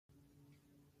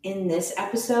In this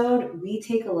episode, we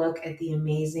take a look at the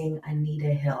amazing Anita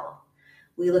Hill.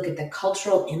 We look at the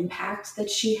cultural impact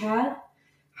that she had,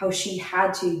 how she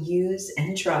had to use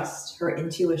and trust her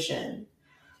intuition,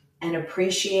 and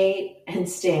appreciate and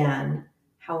stand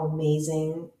how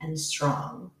amazing and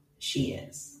strong she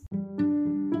is.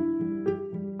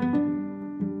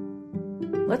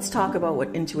 Let's talk about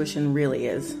what intuition really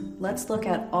is. Let's look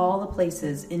at all the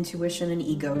places intuition and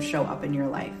ego show up in your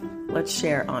life. Let's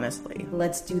share honestly.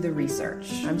 Let's do the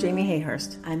research. I'm Jamie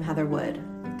Hayhurst. I'm Heather Wood.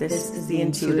 This is the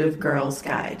Intuitive Girl's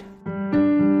Guide.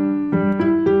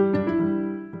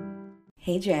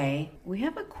 Hey Jay, we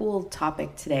have a cool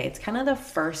topic today. It's kind of the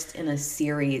first in a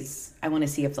series I want to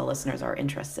see if the listeners are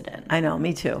interested in. I know,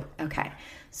 me too. Okay,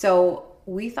 so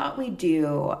we thought we'd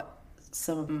do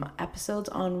some episodes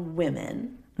on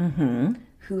women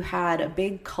who had a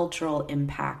big cultural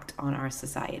impact on our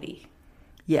society.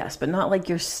 Yes, but not like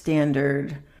your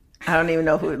standard, I don't even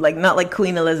know who, like not like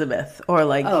Queen Elizabeth or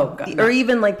like, or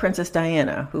even like Princess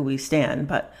Diana, who we stan,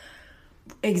 but.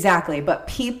 Exactly, but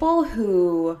people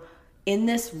who, in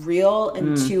this real,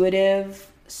 intuitive,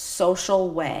 social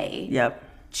way,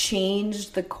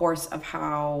 changed the course of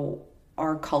how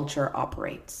our culture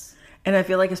operates. And I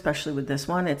feel like especially with this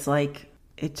one, it's like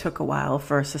it took a while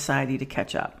for society to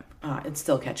catch up. It's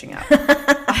still catching up.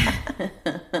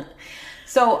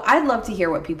 So I'd love to hear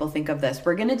what people think of this.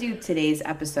 We're going to do today's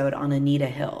episode on Anita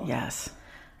Hill. Yes.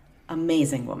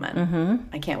 Amazing woman.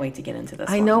 I can't wait to get into this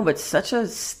I know, but such a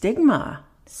stigma.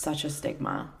 Such a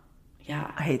stigma.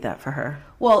 Yeah. I hate that for her.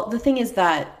 Well, the thing is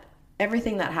that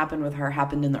everything that happened with her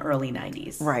happened in the early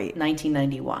 90s. Right.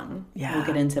 1991. Yeah. We'll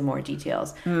get into more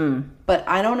details. But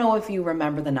I don't know if you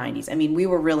remember the 90s. I mean, we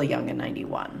were really young in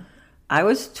 91. I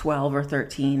was 12 or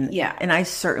 13. Yeah. And I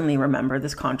certainly remember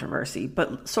this controversy,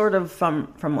 but sort of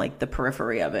from like the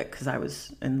periphery of it because I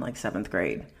was in like 7th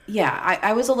grade. Yeah,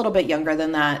 I was a little bit younger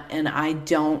than that, and I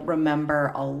don't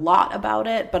remember a lot about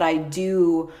it, but I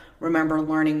do remember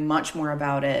learning much more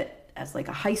about it as like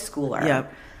a high schooler.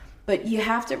 Yep. But you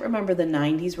have to remember the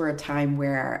 90s were a time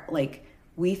where like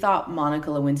we thought Monica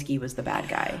Lewinsky was the bad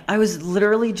guy. I was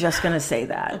literally just going to say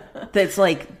that. That's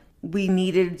like we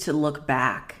needed to look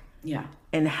back. Yeah.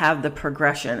 And have the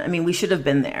progression. I mean, we should have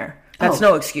been there. That's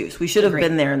no excuse. We should have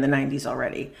been there in the 90s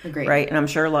already. Agreed. Right? And I'm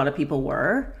sure a lot of people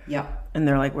were. Yeah. And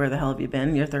they're like, where the hell have you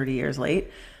been? You're 30 years late.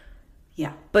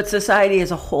 Yeah. But society as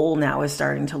a whole now is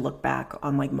starting to look back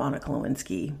on like Monica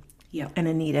Lewinsky and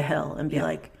Anita Hill and be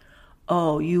like,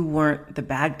 oh, you weren't the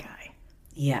bad guy.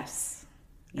 Yes.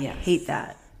 Yes. I hate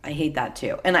that. I hate that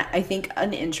too. And I think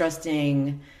an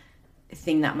interesting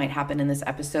thing that might happen in this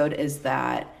episode is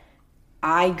that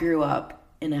I grew up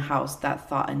in a house that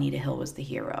thought Anita Hill was the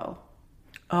hero.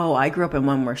 Oh, I grew up in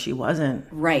one where she wasn't.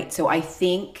 Right. So I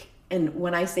think, and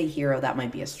when I say hero, that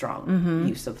might be a strong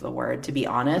use of the word, to be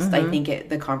honest. I think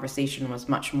the conversation was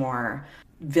much more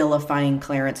vilifying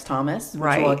Clarence Thomas,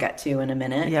 which we'll get to in a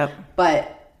minute. Yep.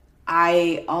 But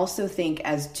I also think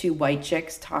as two white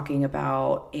chicks talking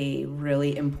about a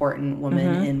really important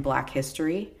woman in Black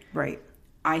history. Right.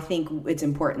 I think it's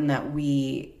important that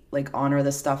we like honor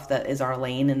the stuff that is our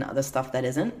lane and the stuff that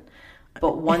isn't.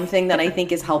 But one thing that I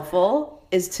think is helpful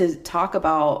is to talk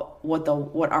about what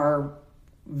our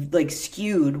like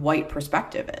skewed white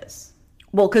perspective is.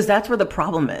 Well, because that's where the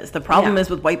problem is. The problem is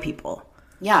with white people.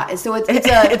 Yeah, so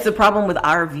it's a problem with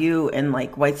our view and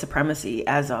like white supremacy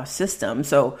as a system.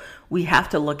 So we have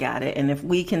to look at it, and if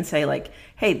we can say like,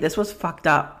 "Hey, this was fucked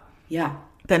up,"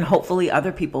 then hopefully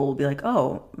other people will be like,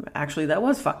 "Oh, actually, that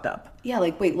was fucked up." Yeah,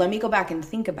 like wait, let me go back and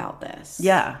think about this.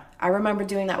 Yeah, I remember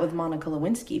doing that with Monica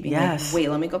Lewinsky. Being like, wait,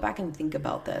 let me go back and think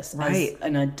about this as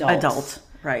an adult.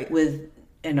 Right.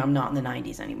 And I'm not in the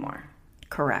 90s anymore.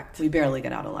 Correct. We barely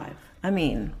got out alive. I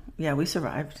mean, yeah, we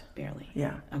survived. Barely.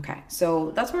 Yeah. Okay.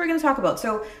 So that's what we're going to talk about.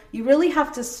 So you really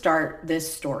have to start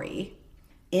this story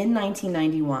in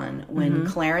 1991 when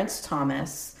Clarence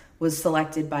Thomas was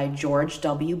selected by George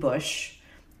H.W. Bush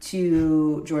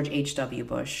to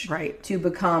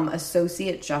become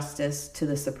Associate Justice to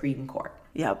the Supreme Court.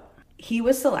 Yep. He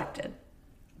was selected.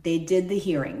 They did the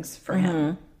hearings for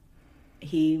him.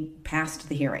 He passed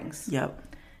the hearings. Yep.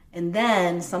 And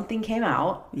then something came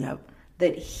out. Yep.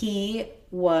 That he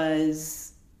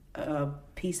was a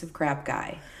piece of crap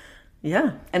guy.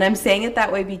 Yeah. And I'm saying it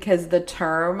that way because the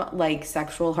term like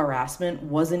sexual harassment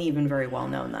wasn't even very well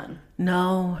known then.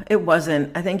 No, it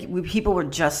wasn't. I think people were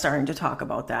just starting to talk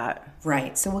about that.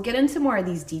 Right. So we'll get into more of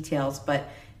these details. But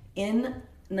in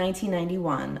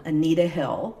 1991, Anita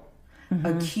Hill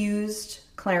accused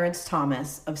Clarence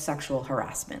Thomas of sexual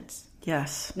harassment.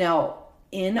 Yes. Now,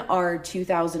 in our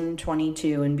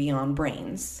 2022 and beyond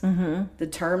brains, the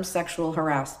term sexual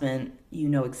harassment, you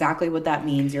know exactly what that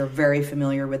means. You're very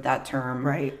familiar with that term.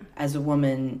 Right. As a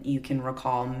woman, you can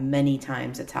recall many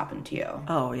times it's happened to you.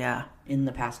 Oh, yeah. In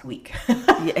the past week.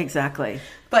 Yeah, exactly.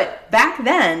 But back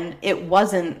then, it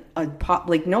wasn't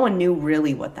like no one knew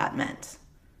really what that meant.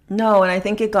 No, and I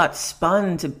think it got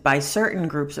spun by certain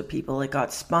groups of people. It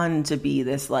got spun to be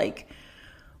this, like,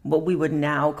 what we would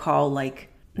now call, like,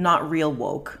 not real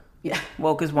woke. Yeah.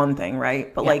 Woke is one thing,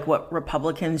 right? But like what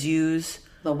Republicans use.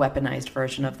 The weaponized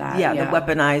version of that. Yeah, the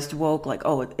weaponized woke. Like,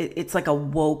 oh, it's like a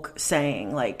woke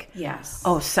saying, like, yes.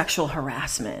 Oh, sexual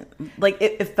harassment. Like,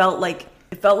 it felt like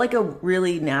a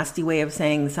really nasty way of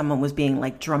saying someone was being,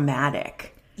 like,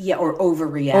 dramatic. Yeah, or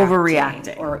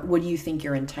overreacting. Or what do you think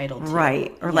you're entitled to?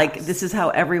 Right. Or like, this is how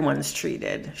everyone's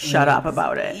treated. Shut up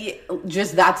about it. Yeah,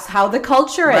 just that's how the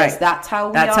culture is. That's how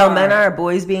we That's are. how men are.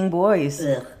 Boys being boys.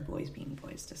 Ugh, boys being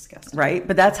boys. Disgusting. Right.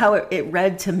 But that's how it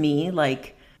read to me,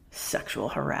 like sexual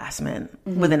harassment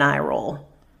with an eye roll.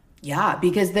 Yeah,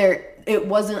 because it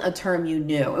wasn't a term you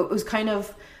knew. It was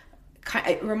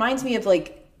it reminds me of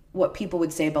like what people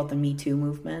would say about the Me Too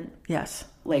movement. Yes.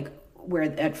 Like, where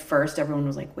at first everyone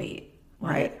was like, wait,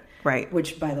 what? Right.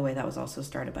 Which, by the way, that was also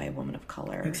started by a woman of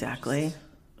color. Exactly.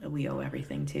 We owe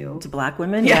everything to Black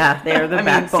women. Yeah. They're the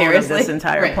backbone of this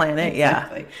entire planet.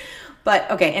 Exactly. Yeah.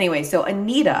 But okay, anyway, so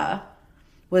Anita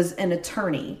was an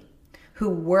attorney who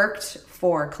worked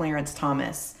for Clarence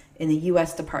Thomas in the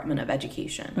U.S. Department of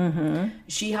Education. Mm-hmm.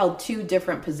 She held 2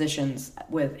 different positions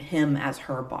with him as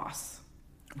her boss.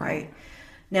 Right.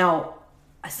 Now,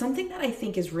 something that I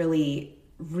think is really,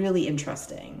 really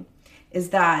interesting is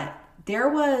that there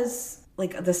was,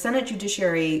 like, the Senate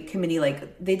Judiciary Committee,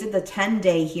 like, they did the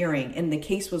 10-day hearing and the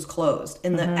case was closed.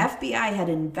 And the FBI had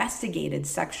investigated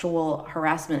sexual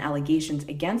harassment allegations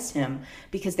against him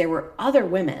because there were other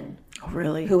women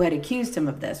who had accused him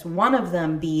of this. One of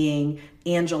them being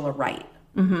Angela Wright.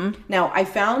 Mm-hmm. Now, I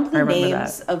found the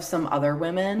names of some other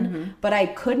women, but I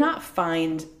could not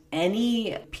find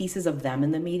any pieces of them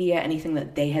in the media, anything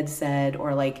that they had said,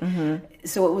 or like,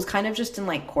 so it was kind of just in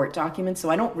like court documents. So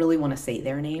I don't really want to say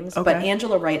their names, but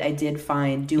Angela Wright, I did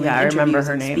find doing interviews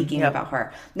and speaking about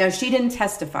her. Now, she didn't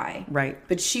testify, right?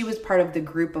 But she was part of the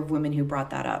group of women who brought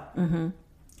that up. Mm-hmm.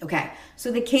 Okay,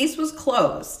 so the case was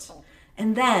closed,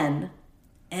 and then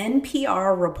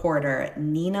NPR reporter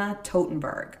Nina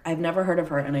Totenberg, I've never heard of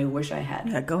her, and I wish I had.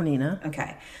 Yeah, go Nina.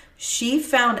 Okay. She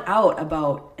found out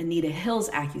about Anita Hill's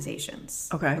accusations.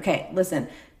 Okay, listen.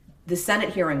 The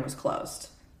Senate hearing was closed.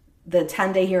 The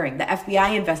 10-day hearing, the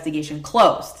FBI investigation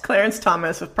closed. Clarence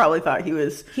Thomas probably thought he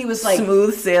was like,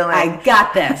 smooth sailing. I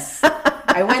got this.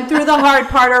 I went through the hard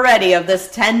part already of this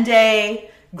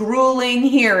 10-day grueling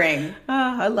hearing.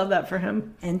 I love that for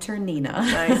him. Enter Nina.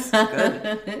 Nice.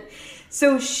 Good.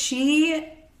 So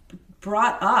she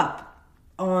brought up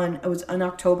it was in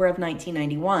October of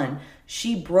 1991,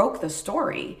 she broke the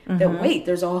story that, wait,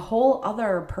 there's a whole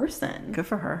other person. Good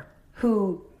for her.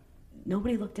 Who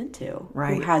nobody looked into.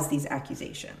 Right. Who has these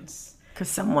accusations. Because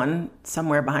someone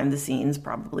somewhere behind the scenes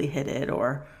probably hid it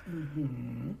or,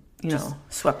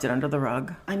 swept it under the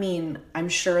rug. I mean, I'm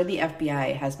sure the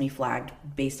FBI has me flagged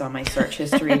based on my search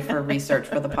history for research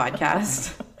for the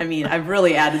podcast. I mean, I've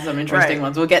really added some interesting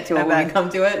ones. We'll get to it when we come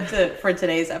to it for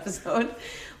today's episode.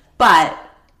 But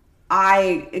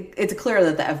it's clear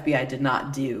that the FBI did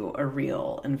not do a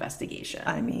real investigation.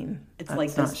 I mean, it's that's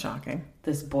like not shocking.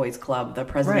 This boys club, the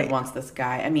president wants this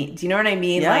guy. I mean, do you know what I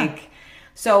mean? Yeah. Like,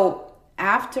 so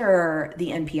after the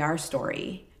NPR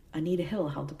story, Anita Hill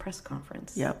held a press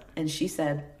conference. Yep. And she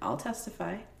said, I'll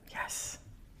testify. Yes.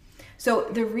 So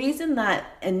the reason that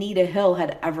Anita Hill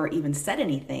had ever even said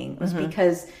anything was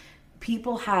because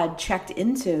people had checked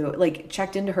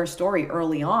into her story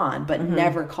early on, but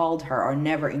never called her or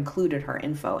never included her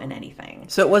info in anything.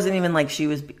 So it wasn't even like she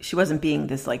wasn't being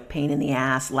this like pain in the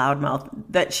ass, loudmouth,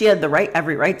 that she had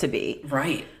every right to be.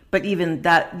 Right. But even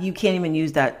that, you can't even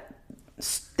use that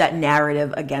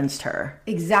narrative against her.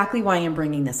 Exactly why I'm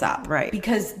bringing this up. Right.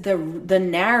 Because the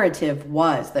narrative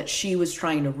was that she was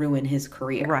trying to ruin his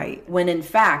career. Right. When in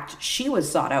fact, she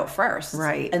was sought out first.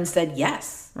 Right. And said,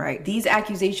 yes. Right. These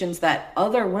accusations that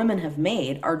other women have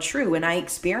made are true and I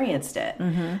experienced it.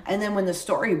 Mm-hmm. And then when the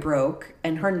story broke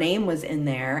and her name was in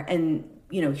there and,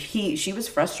 she was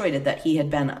frustrated that he had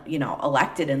been,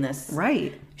 elected in this.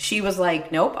 Right. She was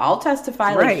like, nope, I'll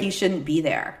testify. Right. Like he shouldn't be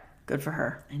there. Good for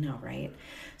her. I know, right?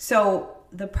 So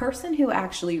the person who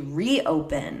actually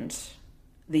reopened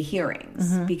the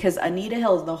hearings, because Anita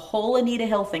Hill, the whole Anita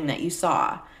Hill thing that you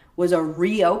saw was a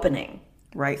reopening.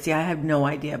 Right. See, I have no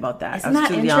idea about that. Isn't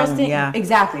that interesting? Yeah.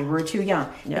 Exactly. We're too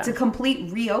young. Yeah. It's a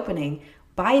complete reopening.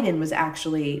 Joe Biden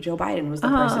was the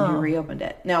person who reopened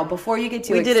it. Now, before you get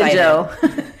too excited. We did it,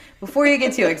 Joe. Before you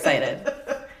get too excited,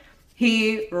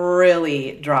 he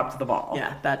really dropped the ball.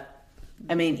 Yeah,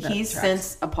 he's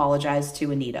since apologized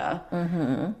to Anita.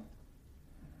 Mm-hmm.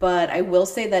 But I will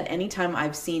say that anytime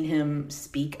I've seen him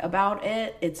speak about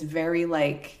it, it's very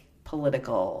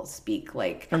political speak.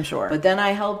 I'm sure. But then I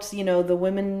helped,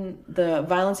 the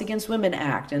Violence Against Women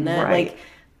Act. And then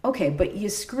okay, but you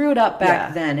screwed up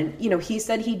back then. And, he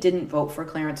said he didn't vote for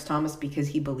Clarence Thomas because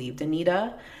he believed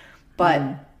Anita.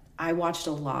 But I watched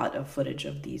a lot of footage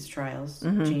of these trials,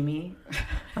 Jamie.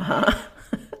 Uh-huh.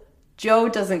 Joe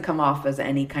doesn't come off as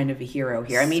any kind of a hero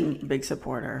here. Big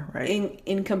supporter, right?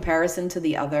 In comparison to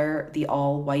the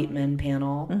all white men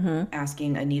panel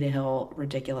asking Anita Hill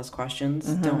ridiculous questions.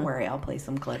 Don't worry, I'll play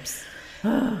some clips.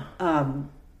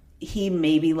 He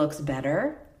maybe looks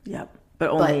better. Yep. But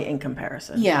only in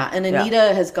comparison. Yeah, and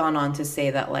Anita has gone on to say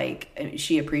that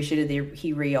she appreciated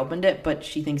he reopened it, but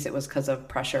she thinks it was because of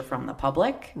pressure from the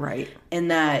public. Right. And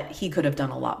that he could have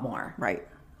done a lot more. Right.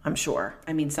 I'm sure.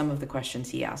 Some of the questions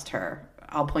he asked her,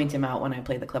 I'll point him out when I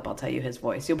play the clip. I'll tell you his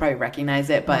voice. You'll probably recognize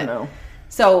it, but no.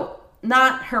 So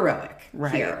not heroic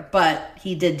here, but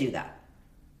he did do that.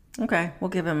 Okay, we'll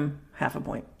give him half a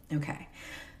point. Okay,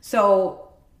 so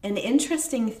an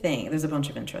interesting thing. There's a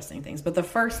bunch of interesting things, but the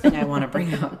first thing I want to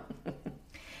bring up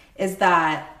is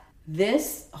that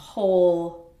this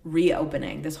whole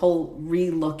reopening, this whole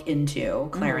relook into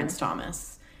Clarence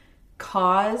Thomas,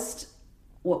 caused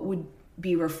what would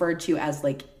be referred to as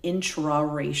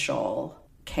intra-racial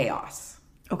chaos.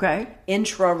 Okay.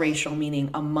 Intra-racial meaning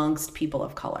amongst people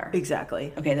of color.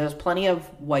 Exactly. Okay, there was plenty of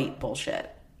white bullshit.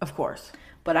 Of course.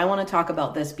 But I want to talk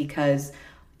about this because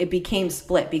it became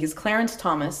split because Clarence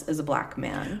Thomas is a black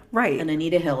man. Right. And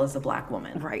Anita Hill is a black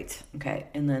woman. Right. Okay.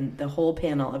 And then the whole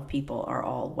panel of people are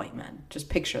all white men. Just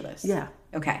picture this. Yeah.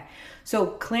 Okay. So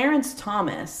Clarence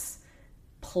Thomas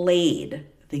played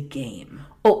the game.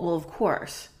 Oh, well, of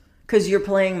course. Because you're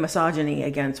playing misogyny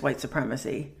against white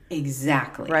supremacy.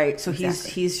 Exactly. Right. So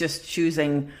he's just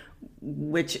choosing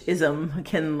which ism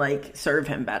can serve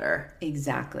him better.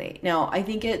 Exactly. Now, I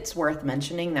think it's worth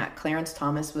mentioning that Clarence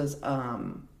Thomas was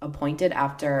appointed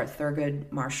after Thurgood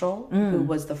Marshall, who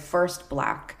was the first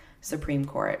black Supreme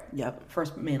Court. Yep.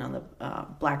 First man on the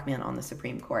black man on the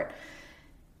Supreme Court,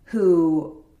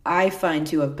 who I find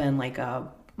to have been a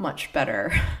much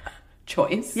better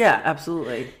choice. Yeah,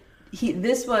 absolutely.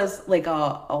 This was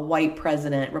a white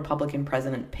president, Republican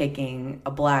president, picking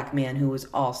a black man who was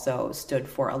also stood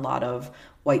for a lot of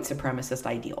white supremacist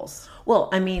ideals. Well,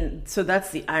 so that's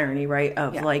the irony, right?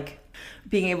 Of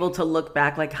being able to look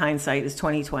back, hindsight is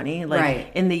 2020. Right.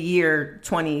 In the year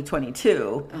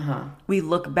 2022, we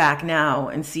look back now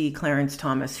and see Clarence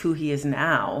Thomas, who he is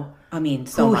now.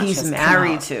 So who he's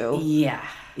married to. Yeah.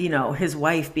 His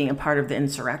wife being a part of the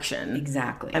insurrection.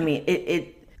 Exactly.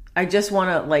 I just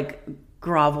want to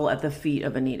grovel at the feet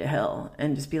of Anita Hill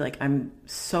and just be I'm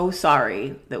so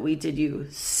sorry that we did you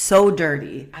so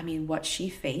dirty. What she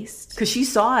faced. Because she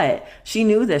saw it. She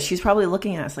knew this. She's probably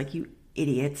looking at us you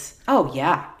idiots. Oh,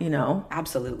 yeah.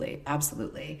 Absolutely.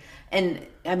 Absolutely. And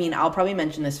I'll probably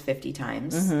mention this 50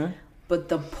 times, but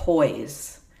the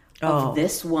poise of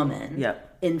this woman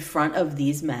in front of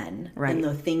these men and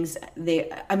the things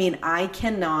I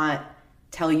cannot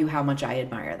tell you how much I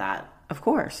admire that. Of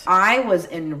course. I was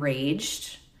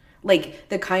enraged.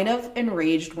 The kind of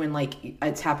enraged when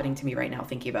it's happening to me right now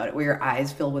thinking about it, where your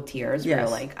eyes fill with tears, where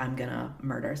you're I'm gonna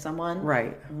murder someone.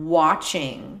 Right.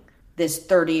 Watching this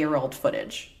 30-year-old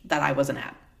footage that I wasn't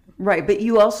at. Right, but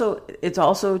it's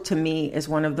also to me is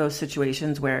one of those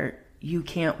situations where you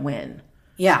can't win.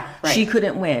 Yeah, right. She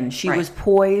couldn't win. She was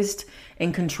poised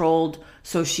and controlled,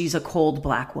 so she's a cold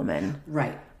black woman.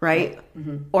 Right. Right?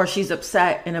 Mm-hmm. Or she's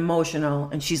upset and emotional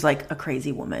and she's a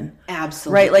crazy woman.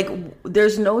 Absolutely. Right?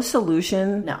 There's no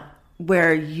solution no.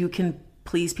 where you can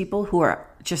please people who are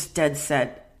just dead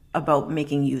set about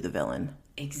making you the villain.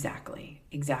 Exactly.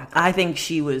 Exactly. I think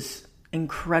she was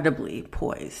incredibly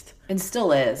poised. And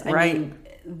still is. Right.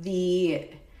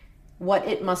 What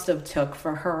it must have took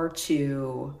for her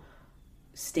to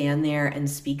stand there and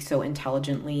speak so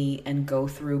intelligently and go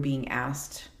through being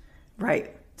asked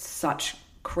such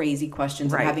crazy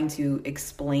questions and having to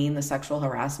explain the sexual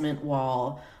harassment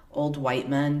while old white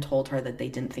men told her that they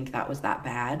didn't think that was that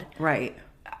bad. Right.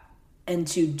 And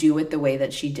to do it the way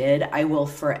that she did, I will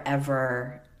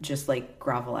forever just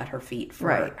grovel at her feet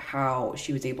for how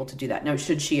she was able to do that. Now,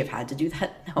 should she have had to do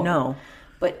that? No. No.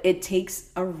 But it takes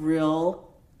a real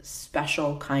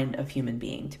special kind of human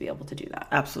being to be able to do that.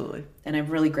 Absolutely. And I'm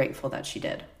really grateful that she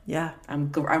did. Yeah.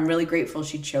 I'm really grateful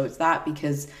she chose that,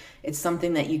 because it's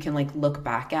something that you can like look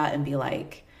back at and be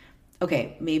like,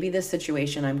 okay, maybe this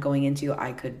situation I'm going into,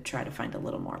 I could try to find a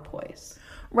little more poise.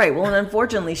 Right. Well, and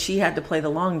unfortunately, she had to play the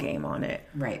long game on it.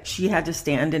 Right. She had to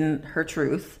stand in her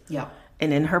truth. Yeah.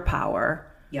 And in her power.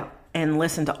 Yeah. And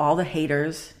listen to all the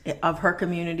haters of her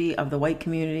community, of the white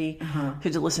community. She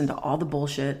had to listen to all the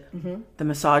bullshit, the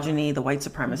misogyny, the white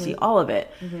supremacy, all of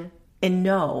it. And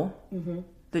know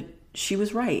that she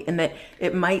was right. And that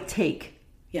it might take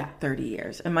 30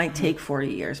 years. It might take 40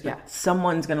 years. But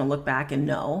someone's going to look back and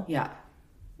know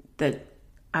that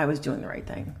I was doing the right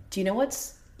thing. Do you know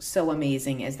what's so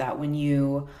amazing is that when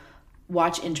you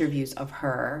watch interviews of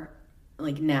her,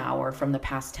 like now or from the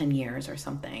past 10 years or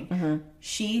something,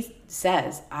 she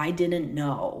says, I didn't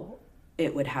know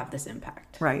it would have this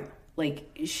impact. Right. Like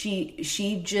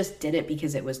she just did it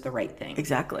because it was the right thing.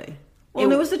 Exactly.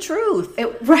 Well, it was the truth.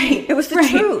 Right. It was the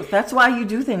truth. That's why you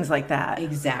do things like that.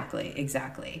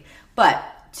 Exactly. But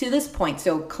to this point,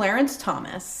 so Clarence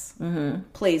Thomas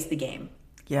plays the game.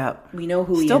 Yep. We know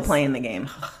who he is. Still playing the game.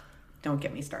 Don't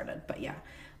get me started, but yeah.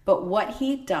 But what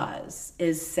he does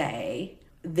is say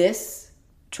this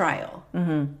trial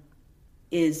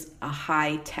is a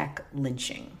high-tech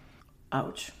lynching.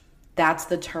 Ouch. That's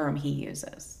the term he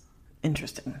uses.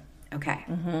 Interesting. Okay.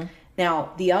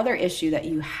 Now, the other issue that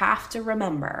you have to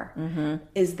remember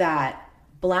is that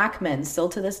Black men, still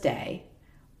to this day,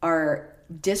 are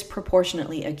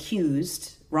disproportionately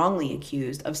wrongly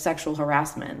accused of sexual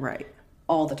harassment. Right.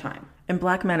 All the time. And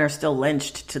Black men are still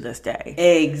lynched to this day.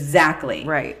 Exactly.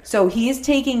 Right. So he's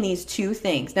taking these two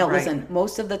things. Now, listen,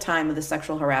 most of the time with the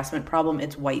sexual harassment problem,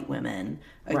 it's white women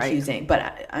accusing.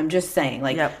 But I'm just saying,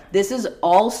 like, this is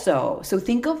also... So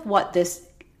think of what this...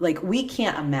 Like, we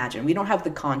can't imagine. We don't have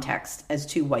the context as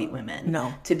two white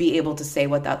women to be able to say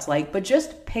what that's like. But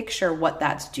just picture what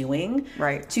that's doing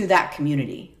to that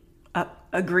community.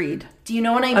 Agreed. Do you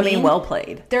know what I mean? I mean, well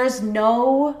played. There's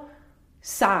no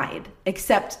side,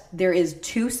 except there is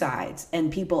two sides,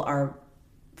 and people are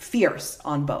fierce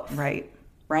on both. Right?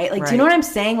 Like, do you know what I'm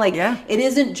saying? Like, it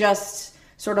isn't just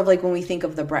sort of like when we think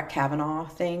of the Brett Kavanaugh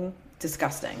thing.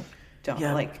 Disgusting.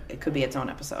 Like, it could be its own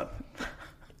episode.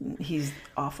 He's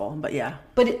awful, but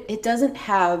But it doesn't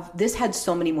have... This had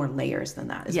so many more layers than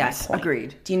that, is my point.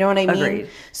 Agreed. Do you know what I mean? Agreed.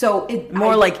 So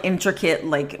like intricate,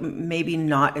 like maybe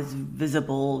not as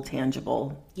visible,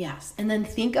 tangible. Yes. And then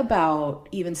think about,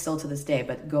 even still to this day,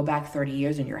 but go back 30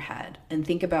 years in your head and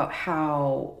think about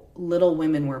how little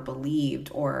women were believed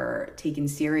or taken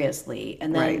seriously,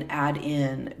 and then add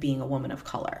in being a woman of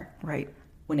color. Right.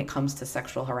 When it comes to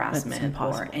sexual harassment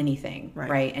or anything,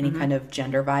 right? Any kind of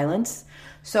gender violence.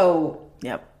 So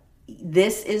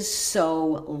this is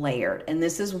so layered. And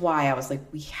this is why I was like,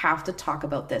 we have to talk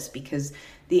about this, because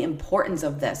the importance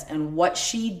of this and what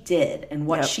she did and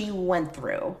what she went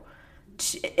through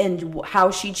and how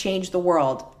she changed the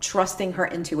world, trusting her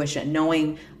intuition,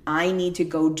 knowing I need to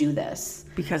go do this.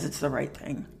 Because it's the right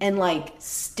thing. And like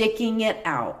sticking it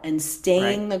out and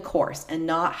staying the course and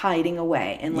not hiding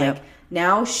away. And like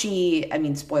now she, I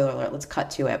mean, spoiler alert, let's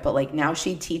cut to it. But like now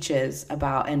she teaches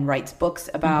about and writes books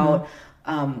about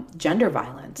gender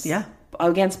violence.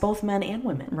 Against both men and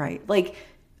women. Right. Like,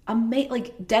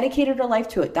 dedicated her life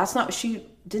to it. That's not, she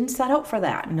didn't set out for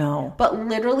that. No. But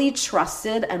literally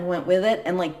trusted and went with it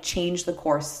and like changed the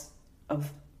course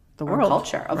of the world,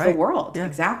 culture, of the world.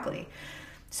 Exactly.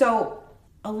 So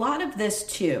a lot of this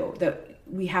too that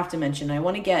we have to mention, I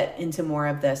want to get into more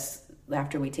of this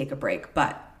after we take a break,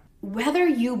 but whether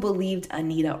you believed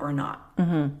Anita or not,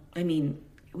 I mean,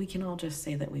 we can all just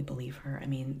say that we believe her. I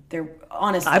mean,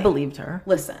 honestly, I believed her.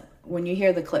 Listen, when you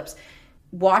hear the clips,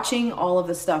 watching all of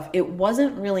the stuff, it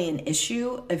wasn't really an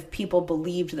issue if people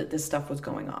believed that this stuff was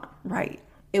going on. Right.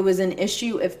 It was an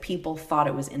issue if people thought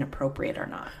it was inappropriate or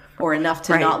not, or enough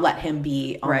to not let him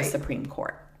be on the Supreme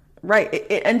Court. Right.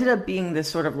 It ended up being this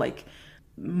sort of like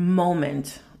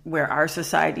moment where our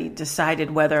society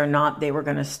decided whether or not they were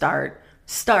going to start,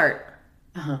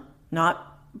 not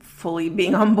fully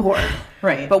being on board,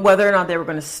 right? But whether or not they were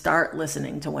going to start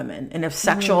listening to women, and if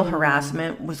sexual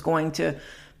harassment was going to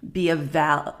be a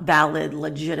valid,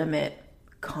 legitimate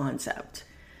concept.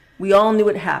 We all knew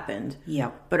it happened.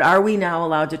 Yeah. But are we now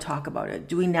allowed to talk about it?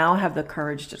 Do we now have the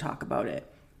courage to talk about it?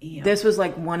 Yeah. This was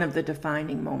like one of the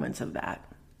defining moments of that.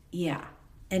 Yeah.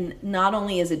 And not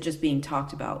only is it just being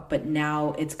talked about, but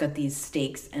now it's got these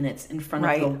stakes and it's in front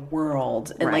of the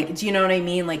world. And like, do you know what I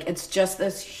mean? Like, it's just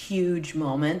this huge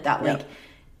moment that like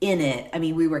in it, I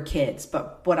mean, we were kids,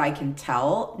 but what I can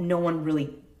tell, no one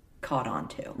really caught on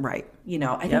to. Right. You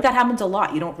know, I think that happens a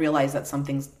lot. You don't realize that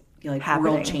something's like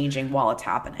world changing while it's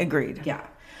happening. Agreed. Yeah.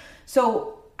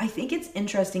 So I think it's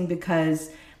interesting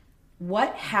because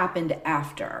what happened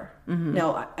after?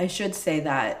 Now, I should say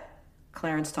that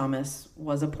Clarence Thomas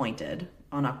was appointed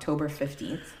on October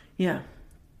 15th. Yeah.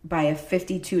 By a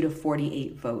 52 to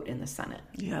 48 vote in the Senate.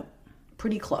 Yep.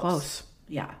 Pretty close.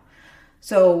 Yeah.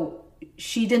 So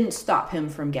she didn't stop him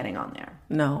from getting on there.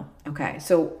 No. Okay.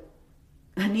 So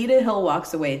Anita Hill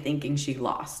walks away thinking she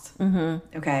lost.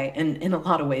 Okay. And in a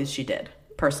lot of ways she did,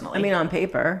 personally. I mean, on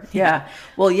paper. Yeah.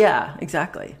 Well, yeah,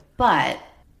 exactly. But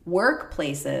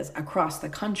workplaces across the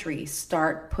country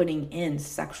start putting in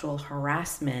sexual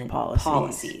harassment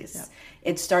policies. Yep.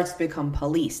 It starts to become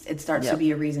policed. It starts to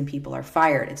be a reason people are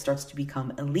fired. It starts to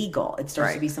become illegal. It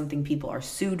starts to be something people are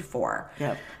sued for.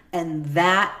 Yep. And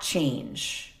that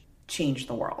changed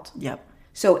the world. Yep.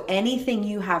 So anything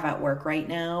you have at work right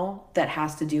now that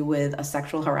has to do with a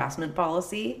sexual harassment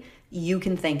policy, you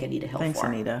can thank Anita Hill for. Thanks,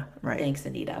 Anita. Right. Thanks,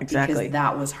 Anita. Exactly. Because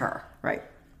that was her. Right.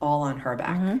 All on her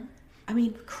back. I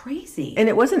mean, crazy. And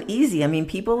it wasn't easy. I mean,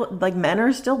 people, like, men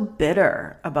are still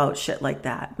bitter about shit like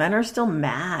that. Men are still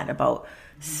mad about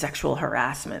sexual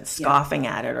harassment, scoffing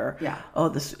at it, or, oh,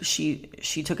 this she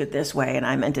took it this way and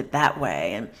I meant it that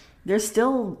way. And they're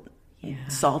still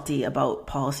salty about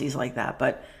policies like that.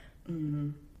 But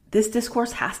this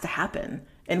discourse has to happen.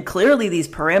 And clearly these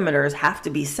parameters have to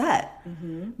be set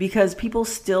because people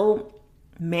still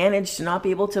manage to not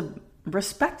be able to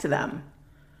respect them.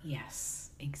 Yes,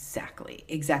 exactly.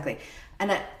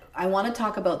 And I want to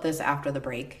talk about this after the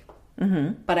break,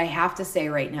 but I have to say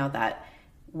right now that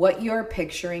what you're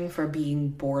picturing for being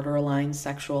borderline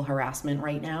sexual harassment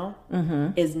right now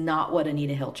is not what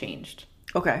Anita Hill changed.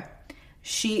 Okay.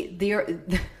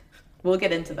 We'll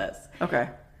get into this. Okay.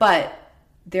 But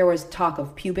there was talk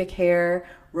of pubic hair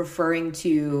referring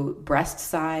to breast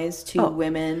size to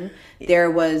women.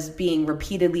 There was being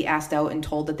repeatedly asked out and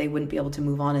told that they wouldn't be able to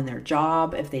move on in their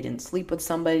job if they didn't sleep with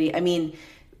somebody. I mean,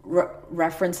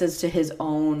 references to his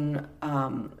own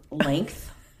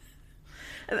length.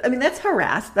 I mean, that's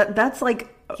that's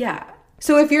like... Yeah.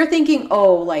 So if you're thinking,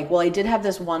 oh, like, well, I did have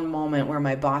this one moment where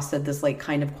my boss said this, like,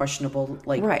 kind of questionable,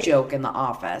 like, joke in the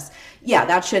office. Yeah,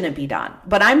 that shouldn't be done.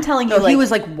 But I'm telling you, he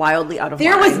was, like, wildly out of line.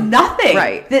 There was nothing.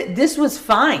 Right. This was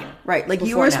fine. Right. Like,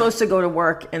 you were supposed to go to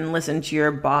work and listen to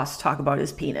your boss talk about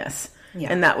his penis. Yeah.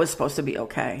 And that was supposed to be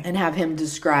okay. And have him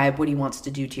describe what he wants to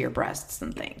do to your breasts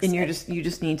and things. And you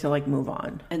just need to, like, move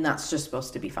on. And that's just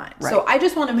supposed to be fine. Right. So I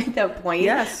just want to make that point.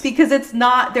 Yes. Because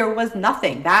there was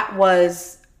nothing. That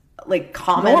was... like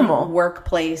common normal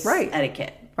workplace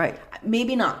etiquette. Right.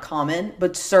 Maybe not common,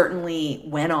 but certainly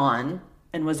went on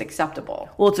and was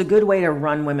acceptable. Well, it's a good way to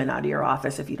run women out of your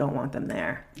office if you don't want them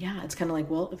there. Yeah, it's kind of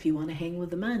like, well, if you want to hang with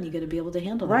the men, you got to be able to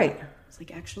handle that. Right. It's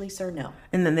like, actually, sir, no.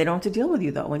 And then they don't have to deal with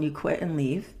you, though. When you quit and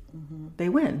leave, they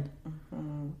win.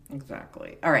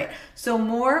 Exactly. All right. So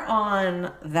more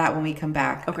on that when we come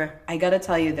back. Okay. I got to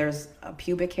tell you, there's a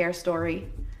pubic hair story.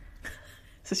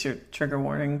 Is this your trigger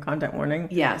warning, content warning?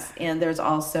 Yes. And there's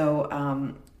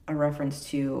also a reference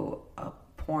to a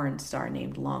porn star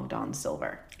named Long Dawn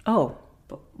Silver. Oh.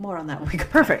 But more on that when we go.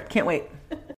 Perfect. Can't wait.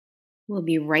 We'll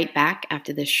be right back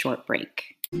after this short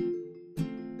break.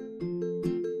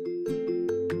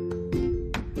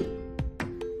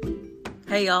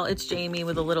 Hey y'all, it's Jamie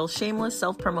with a little shameless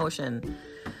self-promotion.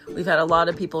 We've had a lot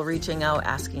of people reaching out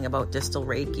asking about distal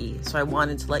Reiki, so I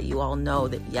wanted to let you all know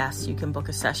that yes, you can book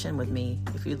a session with me.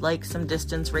 If you'd like some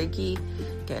distance Reiki,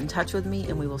 get in touch with me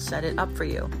and we will set it up for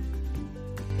you.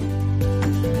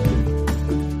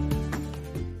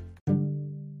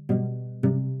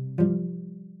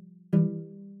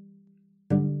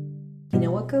 You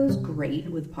know what goes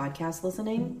great with podcast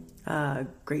listening? A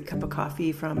great cup of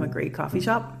coffee from a great coffee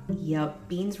shop. Yep,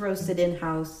 beans roasted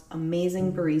in-house,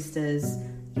 amazing baristas.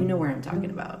 You know where I'm talking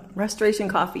about. Restoration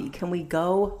Coffee. Can we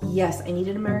go? Yes, I need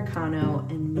an Americano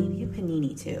and maybe a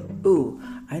panini too. Ooh,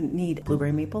 I need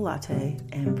blueberry maple latte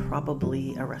and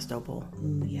probably a resto bowl.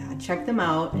 Ooh, yeah. Check them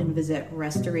out and visit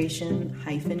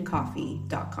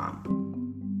restoration-coffee.com.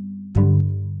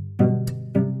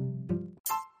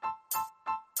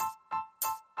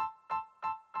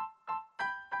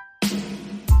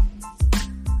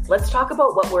 Let's talk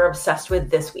about what we're obsessed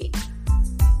with this week.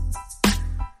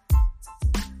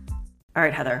 All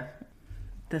right, Heather.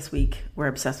 This week, we're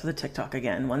obsessed with a TikTok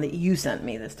again, one that you sent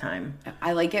me this time.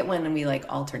 I like it when we like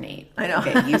alternate. I know.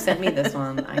 Okay, you sent me this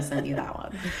one, I sent you that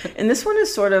one. And this one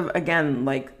is sort of, again,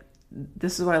 like,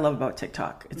 this is what I love about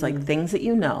TikTok. It's like things that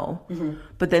you know,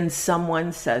 but then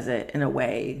someone says it in a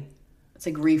way. It's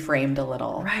like reframed a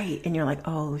little. Right. And you're like,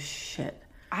 oh, shit.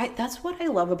 That's what I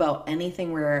love about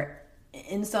anything where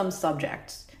in some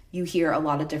subjects you hear a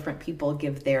lot of different people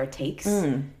give their takes.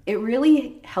 It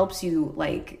really helps you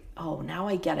like, oh, now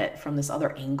I get it from this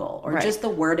other angle, or just the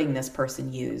wording this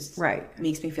person used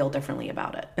makes me feel differently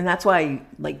about it. And that's why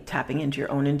like tapping into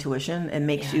your own intuition, it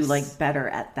makes you like better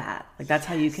at that. Like that's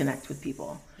how you connect with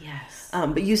people. Yes.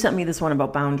 But you sent me this one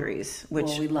about boundaries,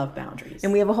 which we love boundaries.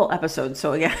 And we have a whole episode.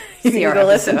 So yeah, you can go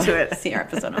listen to it. See our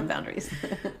episode on boundaries.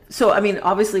 So, I mean,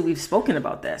 obviously we've spoken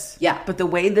about this. Yeah. But the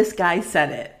way this guy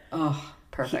said it. Oh,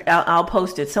 perfect. I'll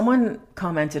post it. Someone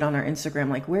commented on our Instagram,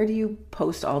 like, where do you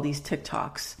post all these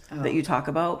TikToks that you talk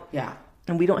about? Yeah.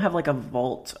 And we don't have like a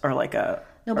vault or like a...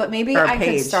 No, but maybe I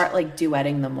could start like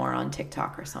duetting them more on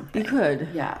TikTok or something. You could.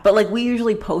 Yeah. But like we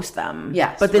usually post them.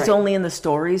 Yes. But it's only in the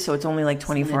stories, so it's only like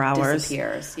 24 hours.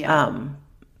 Disappears. Yeah.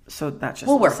 So that's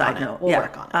just a side note. We'll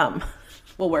work on it.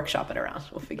 We'll workshop it around.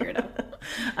 We'll figure it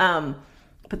out.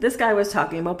 But this guy was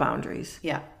talking about boundaries.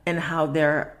 Yeah. And how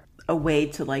they're a way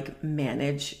to like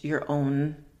manage your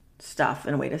own stuff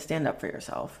and a way to stand up for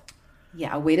yourself.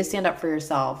 Yeah, a way to stand up for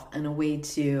yourself and a way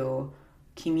to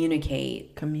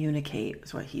communicate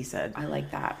is what he said. I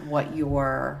like that. What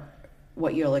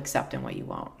you'll accept and what you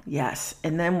won't. Yes.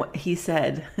 And then what he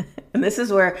said, and this is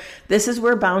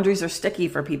where boundaries are sticky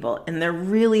for people, and they're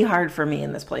really hard for me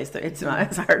in this place. It's not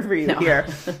as hard for you here.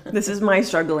 This is my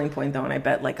struggling point though, and I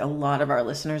bet like a lot of our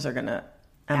listeners are gonna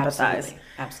empathize.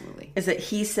 Absolutely. Is that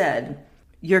he said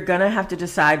you're gonna have to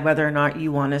decide whether or not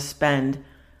you want to spend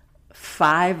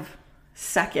 5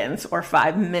 seconds or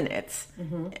 5 minutes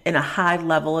in a high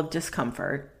level of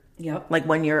discomfort. Yep. Like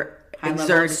when you're high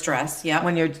level of stress. Yeah.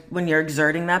 When you're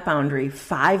exerting that boundary,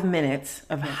 5 minutes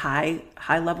of high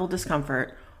level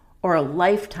discomfort, or a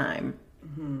lifetime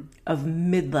of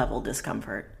mid-level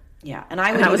discomfort. Yeah. And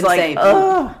I would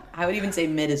even say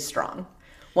mid is strong.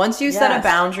 Once you set a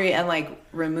boundary and like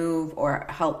remove or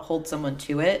hold someone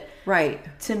to it.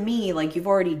 Right. To me, like you've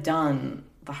already done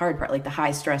the hard part, like the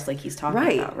high stress, like he's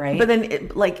talking about, right? But then,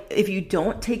 like, if you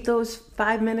don't take those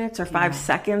 5 minutes or 5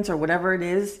 seconds or whatever it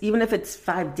is, even if it's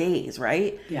 5 days,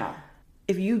 right? Yeah.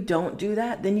 If you don't do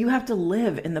that, then you have to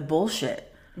live in the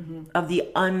bullshit of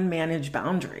the unmanaged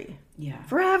boundary. Yeah.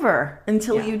 Forever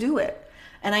until you do it.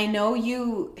 And I know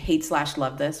you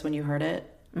hate/love this when you heard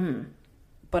it.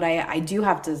 But I do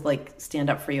have to like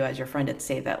stand up for you as your friend and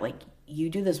say that like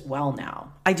you do this well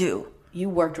now. I do. You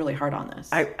worked really hard on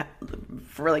this.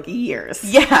 For like years.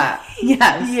 Yeah.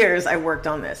 Yes. Years I worked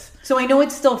on this. So I know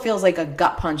it still feels like a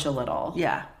gut punch a little.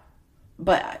 Yeah.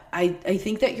 But I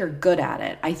think that you're good at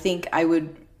it. I think I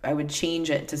would change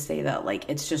it to say that like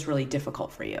it's just really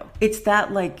difficult for you. It's that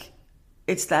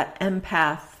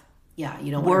empath. Yeah,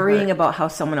 you don't worrying about how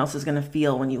someone else is going to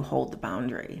feel when you hold the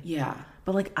boundary. Yeah.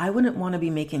 But like I wouldn't want to be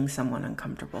making someone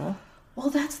uncomfortable. Well,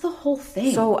 that's the whole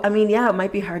thing. So, I mean, yeah, it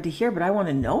might be hard to hear, but I want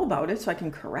to know about it so I can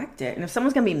correct it. And if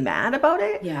someone's going to be mad about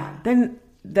it, then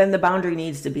the boundary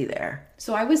needs to be there.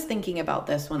 So I was thinking about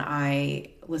this when I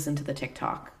listened to the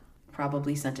TikTok.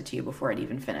 Probably sent it to you before it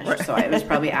even finished. Right. So it was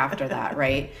probably after that,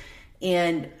 right?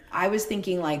 And I was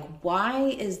thinking, like, why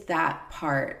is that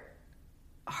part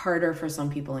harder for some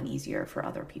people and easier for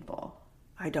other people?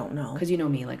 I don't know. Because you know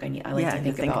me, like I like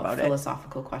to think about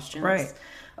philosophical questions. Right.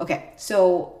 Okay,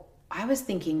 so I was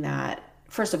thinking that,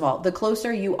 first of all, the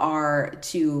closer you are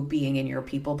to being in your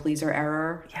people pleaser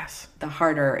error, the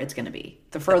harder it's going to be.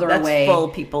 The further away. Full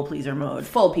people pleaser mode.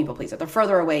 Full people pleaser. The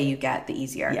further away you get, the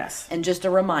easier. Yes. And just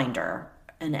a reminder,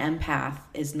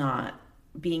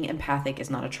 being empathic is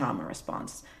not a trauma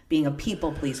response. Being a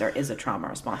people pleaser is a trauma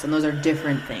response. And those are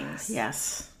different things.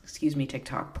 Yes. Excuse me,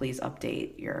 TikTok, please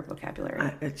update your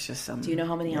vocabulary. It's just do you know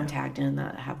how many I'm tagged in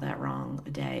that have that wrong a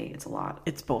day? It's a lot.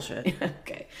 It's bullshit.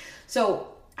 Okay.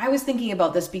 So I was thinking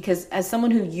about this because as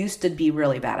someone who used to be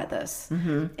really bad at this,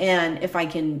 and if I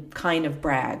can kind of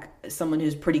brag, someone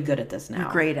who's pretty good at this now.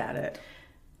 You're great at it.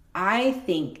 I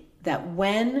think that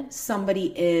when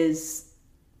somebody is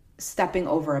stepping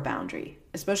over a boundary,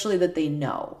 especially that they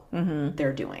know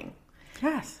they're doing.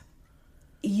 Yes.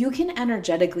 You can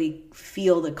energetically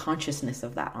feel the consciousness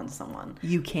of that on someone.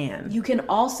 You can. You can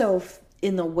also,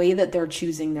 in the way that they're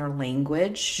choosing their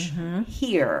language,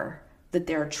 hear that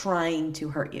they're trying to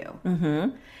hurt you.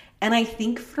 And I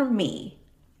think for me,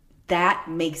 that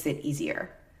makes it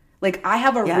easier. Like I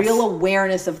have a real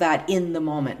awareness of that in the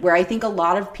moment, where I think a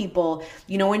lot of people,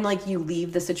 you know, when like you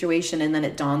leave the situation and then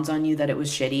it dawns on you that it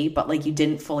was shitty, but like you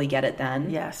didn't fully get it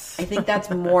then. Yes. I think that's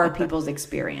more people's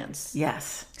experience.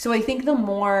 Yes. So I think the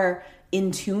more in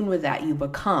tune with that you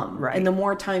become, and the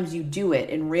more times you do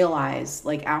it and realize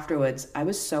like afterwards, I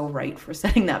was so right for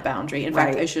setting that boundary. In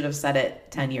fact, I should have set it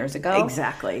 10 years ago.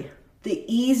 Exactly. the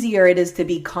easier it is to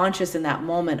be conscious in that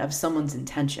moment of someone's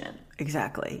intention.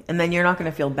 Exactly. And then you're not going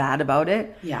to feel bad about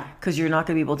it. Yeah. Because you're not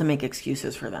going to be able to make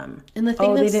excuses for them. And the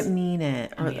thing they didn't mean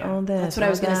it. Or, this, that's what I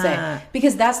was going to say.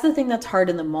 Because that's the thing that's hard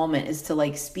in the moment, is to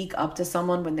like speak up to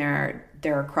someone when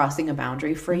they're crossing a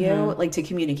boundary for you, like to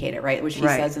communicate it, right? Which she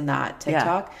says in that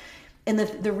TikTok. Yeah. And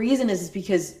the reason is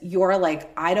because you're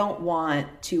like, I don't want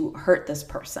to hurt this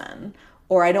person,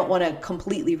 or I don't want to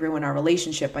completely ruin our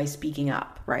relationship by speaking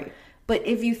up. Right. But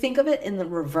if you think of it in the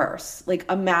reverse, like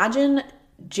imagine,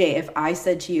 Jay, if I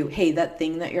said to you, hey, that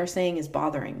thing that you're saying is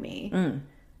bothering me.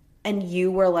 And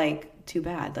you were like, too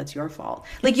bad, that's your fault.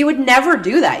 Like you would never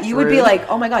do that. You would be like,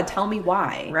 oh my God, tell me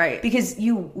why. Right. Because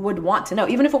you would want to know,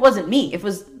 even if it wasn't me, if it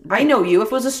was, I know you, if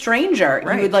it was a stranger,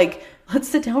 you would like, let's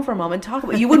sit down for a moment and talk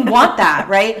about it. You wouldn't want that,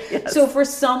 right? Yes. So for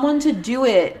someone to do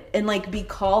it and like be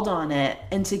called on it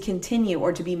and to continue,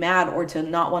 or to be mad, or to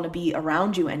not want to be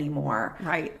around you anymore.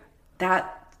 Right.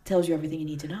 That tells you everything you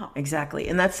need to know. Exactly.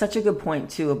 And that's such a good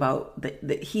point too about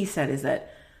that he said, is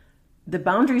that the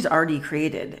boundary's already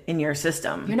created in your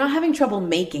system. You're not having trouble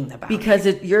making the boundary. Because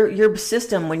your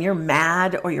system, when you're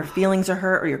mad or your feelings are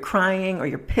hurt or you're crying or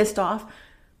you're pissed off,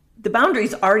 the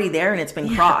boundary's already there and it's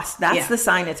been crossed. That's the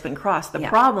sign it's been crossed. The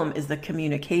problem is the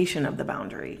communication of the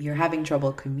boundary. You're having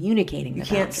trouble communicating the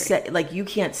boundary. You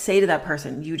can't say to that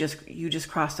person, you just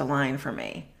crossed a line for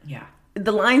me. Yeah.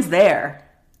 The line's there.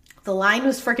 The line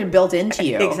was freaking built into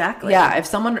you. Exactly. Yeah. If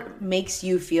someone makes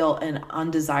you feel an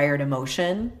undesired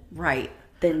emotion, right,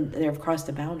 then they've crossed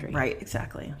a boundary. Right.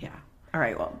 Exactly. Yeah. All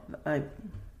right. Well, I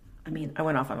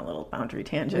went off on a little boundary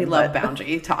tangent. We love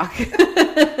boundary talk.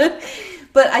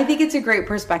 But I think it's a great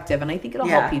perspective, and I think it'll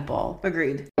help people.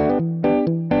 Agreed.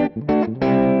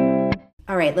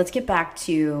 All right. Let's get back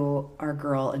to our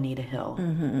girl, Anita Hill.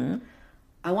 Mm-hmm.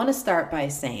 I want to start by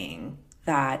saying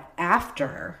that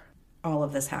after all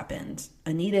of this happened,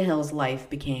 Anita Hill's life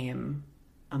became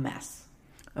a mess.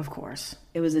 Of course.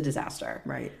 It was a disaster.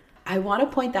 Right. I want to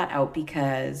point that out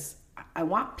because I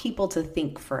want people to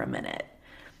think for a minute.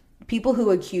 People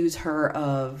who accuse her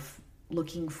of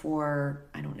looking for,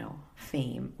 I don't know,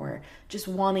 fame, or just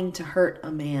wanting to hurt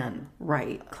a man.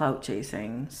 Right. Clout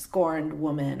chasing. Scorned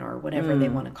woman, or whatever they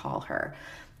want to call her.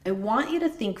 I want you to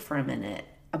think for a minute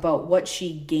about what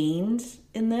she gained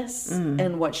in this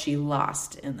and what she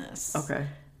lost in this. Okay.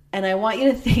 And I want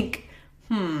you to think,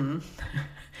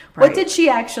 what did she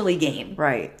actually gain?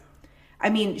 Right. I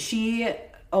mean, she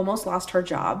almost lost her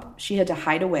job. She had to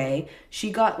hide away.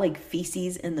 She got like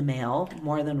feces in the mail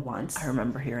more than once. I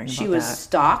remember hearing about that. She was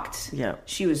stalked. Yeah.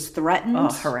 She was threatened.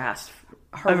 Oh, harassed.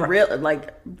 Double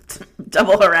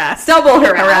harassed. Double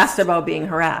harassed. Harassed about being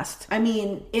harassed. I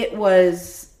mean, it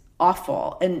was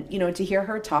awful. And, to hear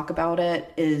her talk about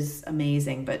it is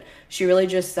amazing. But she really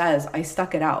just says, I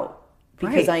stuck it out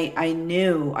because I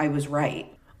knew I was right.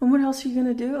 And what else are you going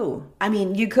to do? I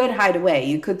mean, you could hide away.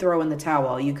 You could throw in the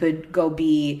towel. You could go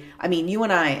you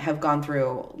and I have gone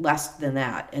through less than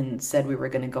that and said we were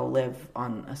going to go live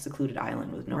on a secluded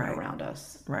island with no one around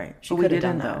us. Right. She could have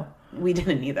done that. We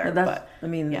didn't either. But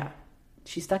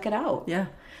she stuck it out. Yeah.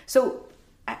 So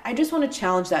I just want to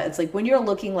challenge that. It's like when you're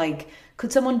looking like,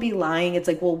 could someone be lying? It's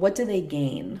like, well, what do they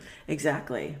gain?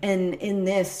 Exactly. And in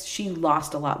this, she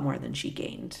lost a lot more than she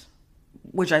gained.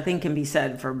 Which I think can be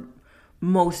said for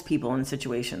most people in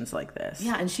situations like this.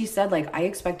 Yeah, and she said, like, I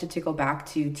expected to go back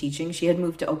to teaching. She had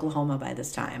moved to Oklahoma by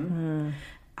this time.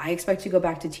 I expect to go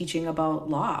back to teaching about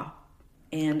law.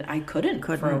 And I couldn't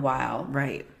for a while.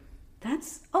 Right.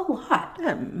 That's a lot.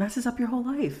 Yeah, it messes up your whole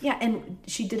life. Yeah, and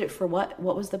she did it for what?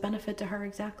 What was the benefit to her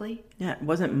exactly? Yeah, it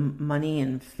wasn't money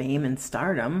and fame and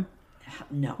stardom.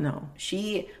 No.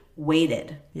 She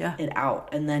waited it out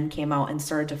and then came out and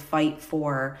started to fight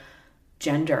for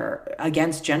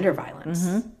against gender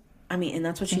violence. I mean, and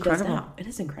that's what she does now. It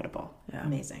is incredible. Yeah.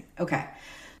 Amazing. Okay.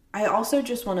 I also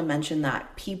just want to mention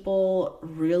that people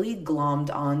really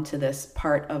glommed on to this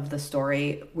part of the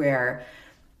story where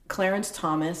Clarence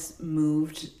Thomas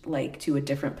moved to a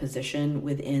different position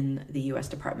within the U.S.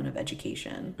 Department of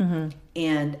Education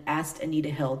and asked Anita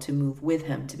Hill to move with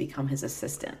him to become his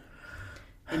assistant.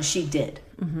 And she did.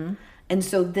 And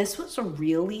so this was a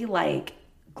really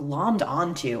glommed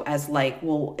onto as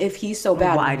well, if he's so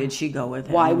bad, why did she go with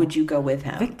him? Why would you go with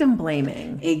him? Victim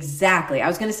blaming. Exactly. I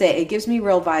was going to say, it gives me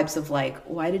real vibes of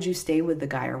why did you stay with the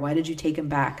guy, or why did you take him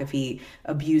back if he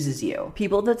abuses you?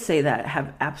 People that say that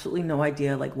have absolutely no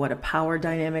idea what a power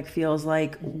dynamic feels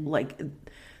like.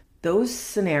 Those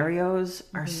scenarios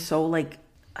are so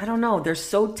I don't know, they're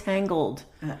so tangled.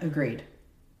 Agreed.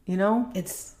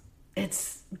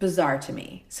 It's bizarre to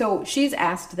me. So she's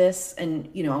asked this, and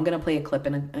I'm going to play a clip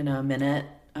in a minute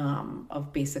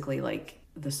of basically like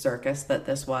the circus that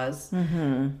this was.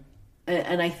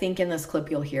 And I think in this clip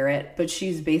you'll hear it, but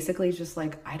she's basically just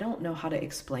like, I don't know how to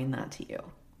explain that to you.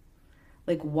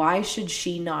 Like, why should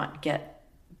she not get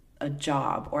a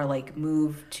job or like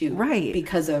move to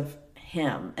because of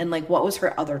him? And like, what was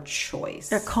her other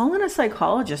choice? Yeah, call in a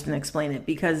psychologist and explain it,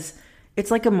 because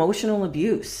it's like emotional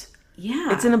abuse.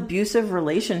 Yeah. It's an abusive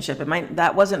relationship.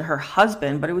 That wasn't her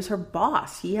husband, but it was her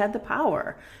boss. He had the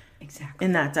power. Exactly.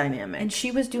 In that dynamic. And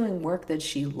she was doing work that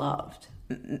she loved.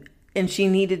 And she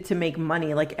needed to make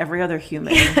money like every other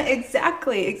human. Yeah,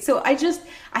 exactly. So I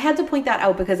had to point that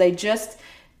out, because I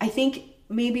think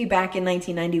maybe back in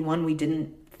 1991 we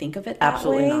didn't think of it that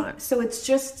Absolutely way. not. So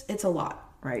it's a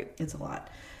lot. Right. It's a lot.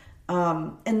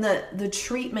 And the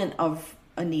treatment of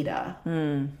Anita,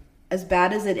 as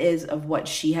bad as it is of what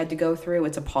she had to go through,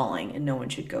 it's appalling, and no one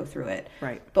should go through it.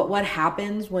 Right. But what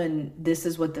happens when this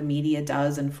is what the media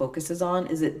does and focuses on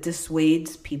is it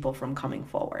dissuades people from coming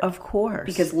forward. Of course.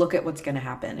 Because look at what's going to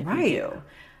happen if you do.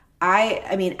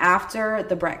 I mean, after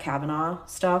the Brett Kavanaugh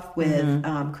stuff with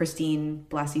Christine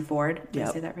Blasey Ford, did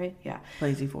I say that right? Yeah.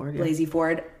 Blasey Ford. Yeah. Blasey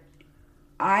Ford.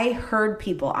 I heard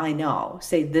people I know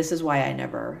say, this is why I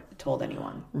never told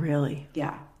anyone. Really?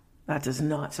 Yeah. That does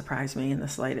not surprise me in the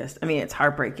slightest. I mean, it's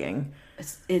heartbreaking.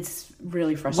 It's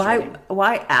really frustrating.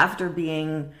 Why after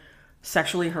being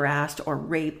sexually harassed or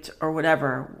raped or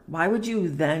whatever, why would you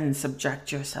then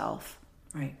subject yourself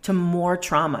to more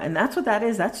trauma? And that's what that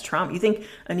is. That's trauma. You think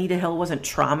Anita Hill wasn't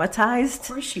traumatized? Of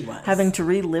course she was. Having to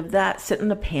relive that, sit in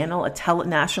a panel,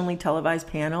 nationally televised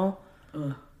panel.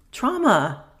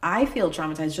 Trauma. I feel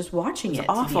traumatized just watching it,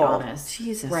 awful. To be honest.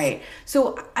 Jesus. Right.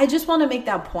 So I just want to make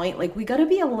that point. Like, we got to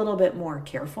be a little bit more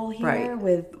careful here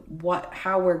with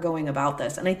how we're going about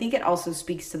this. And I think it also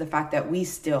speaks to the fact that we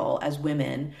still, as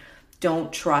women,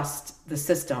 don't trust the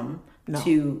system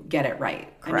to get it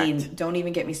right. Correct. I mean, don't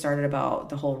even get me started about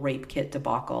the whole rape kit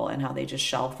debacle and how they just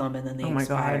shelve them and then they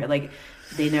expire. God. Like,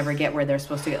 they never get where they're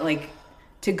supposed to get. Like,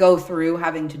 to go through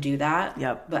having to do that,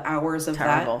 the hours of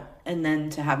that, and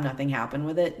then to have nothing happen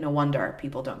with it, no wonder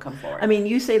people don't come forward. I mean,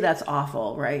 you say that's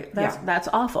awful, right? That's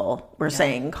awful, we're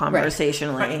saying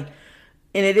conversationally. Right.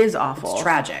 And it is awful. It's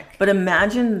tragic. But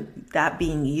imagine that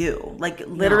being you. Like,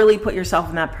 literally put yourself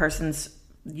in that person's,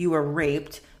 you were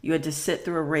raped, you had to sit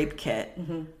through a rape kit,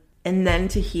 and then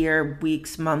to hear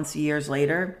weeks, months, years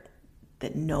later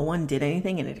that no one did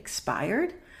anything and it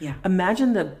expired? Yeah.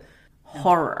 Imagine the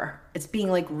horror. It's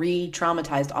being like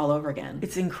re-traumatized all over again.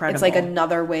 It's incredible. It's like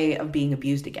another way of being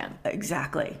abused again.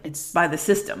 Exactly. It's by the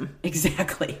system.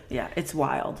 Exactly. Yeah, it's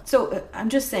wild. So I'm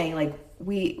just saying, like,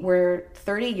 we're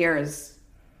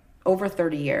over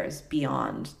 30 years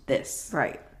beyond this.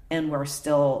 Right. And we're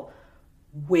still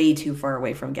way too far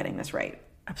away from getting this right.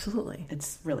 Absolutely.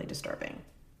 It's really disturbing.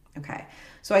 Okay.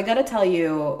 So I got to tell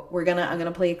you, I'm going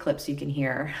to play a clip so you can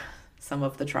hear some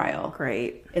of the trial.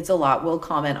 Great. It's a lot. We'll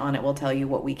comment on it. We'll tell you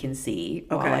what we can see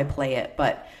while I play it.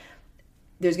 But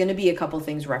there's going to be a couple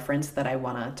things referenced that I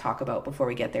want to talk about before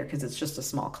we get there, because it's just a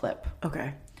small clip.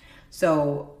 Okay.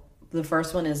 So the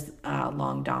first one is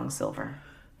Long Dong Silver.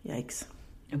 Yikes.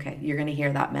 Okay. You're going to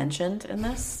hear that mentioned in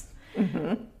this.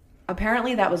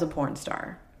 Apparently that was a porn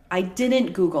star. I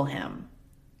didn't Google him.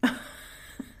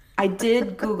 I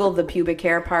did Google the pubic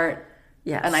hair part.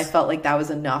 Yes. And I felt like that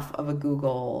was enough of a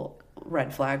Google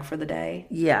red flag for the day.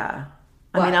 Yeah.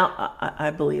 I mean, I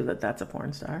believe that that's a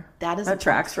porn star. That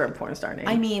tracks for a porn star name.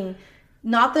 I mean,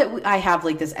 not that I have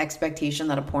like this expectation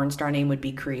that a porn star name would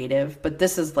be creative, but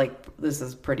this is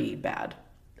pretty bad.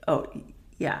 Oh,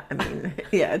 yeah. I mean,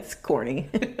 yeah, it's corny.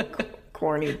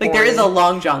 Corny. Like, there is a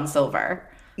Long John Silver.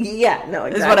 Yeah, no,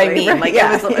 exactly. Is what I mean. Right. Like,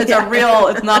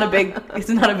 it's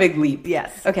not a big leap.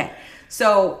 Yes. Okay.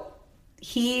 So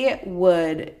he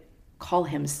would call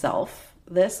himself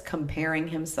this, comparing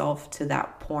himself to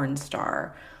that porn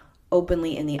star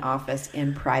openly in the office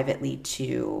and privately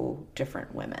to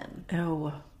different women.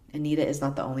 Oh. Anita is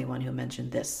not the only one who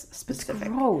mentioned this specific.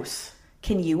 It's gross.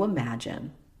 Can you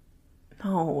imagine?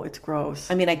 No, it's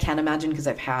gross. I mean, I can imagine because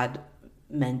I've had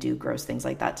men do gross things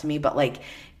like that to me, but like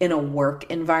in a work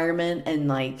environment and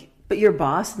like... But your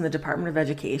boss in the Department of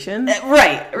Education?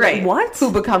 Right. Like, what?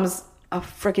 Who becomes a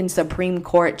freaking Supreme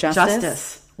Court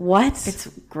justice? What? It's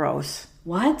gross.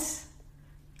 What?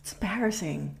 It's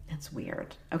embarrassing. It's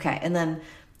weird. Okay, and then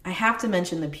I have to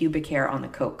mention the pubic hair on the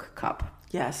Coke cup.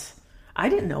 Yes. I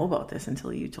didn't know about this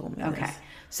until you told me Okay. this.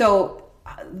 So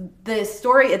the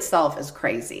story itself is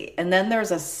crazy. And then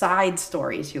there's a side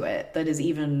story to it that is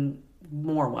even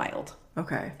more wild.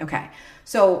 Okay.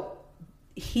 So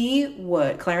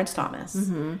Clarence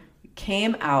Thomas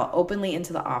came out openly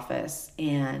into the office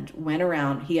and went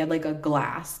around. He had like a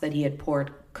glass that he had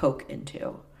poured Coke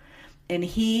into. And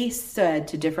he said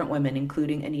to different women,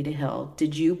 including Anita Hill,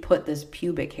 did you put this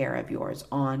pubic hair of yours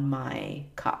on my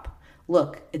cup?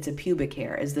 Look, it's a pubic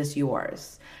hair. Is this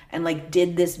yours? And like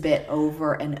did this bit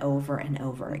over and over and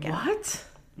over again. What?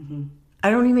 Mm-hmm. I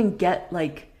don't even get,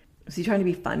 like, is he trying to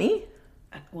be funny?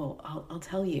 Well, I'll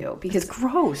tell you, because it's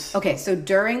gross. Okay, so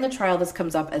during the trial, this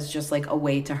comes up as just like a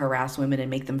way to harass women and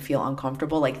make them feel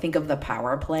uncomfortable. Like, think of the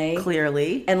power play.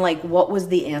 Clearly. And like, what was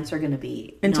the answer going to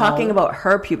be? And talking about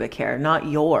her pubic hair, not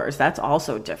yours. That's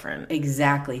also different.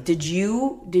 Exactly. Did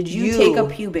you take a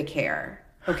pubic hair?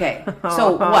 Okay.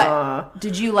 So what?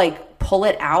 Did you like pull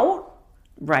it out?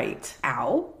 Right.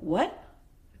 Ow. What?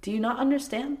 Do you not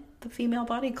understand the female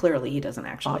body? Clearly, he doesn't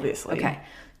actually. Obviously. Okay.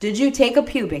 Did you take a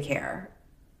pubic hair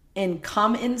and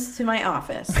come into my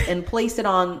office and place it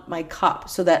on my cup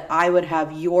so that I would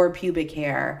have your pubic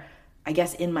hair, I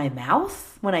guess, in my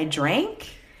mouth when I drank?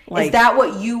 Like, is that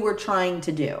what you were trying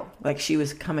to do? Like she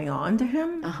was coming on to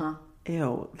him? Uh-huh.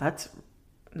 Ew, that's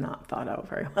not thought out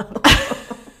very well.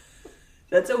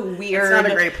 That's a weird... It's not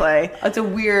a great play. That's a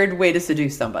weird way to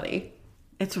seduce somebody.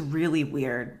 It's really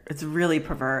weird. It's really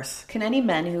perverse. Can any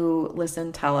men who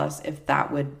listen tell us if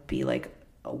that would be like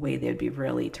a way they'd be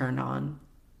really turned on?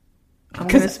 I'm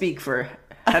going to speak for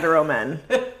hetero men.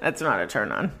 That's not a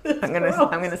turn on. I'm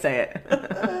going to say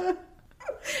it.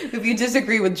 If you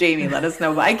disagree with Jamie, let us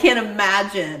know. But I can't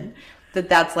imagine that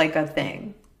that's like a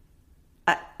thing.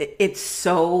 It's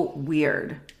so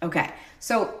weird. Okay.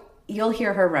 So you'll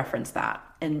hear her reference that.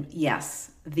 And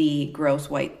yes, the gross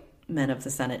white men of the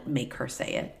Senate make her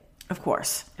say it. Of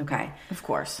course. Okay. Of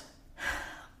course.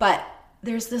 But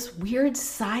there's this weird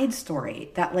side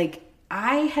story that like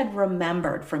I had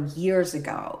remembered from years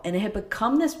ago, and it had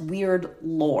become this weird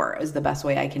lore is the best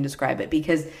way I can describe it,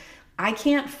 because I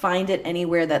can't find it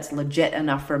anywhere that's legit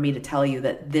enough for me to tell you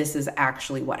that this is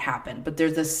actually what happened. But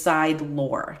there's a side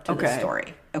lore to the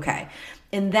story. Okay.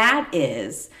 And that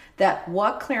is that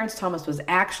what Clarence Thomas was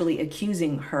actually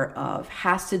accusing her of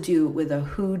has to do with a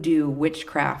hoodoo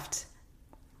witchcraft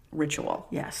ritual.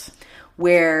 Yes.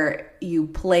 Where you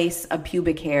place a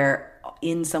pubic hair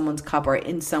in someone's cup or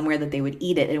in somewhere that they would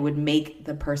eat it, it would make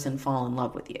the person fall in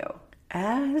love with you.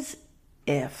 As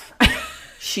if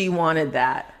she wanted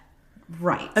that.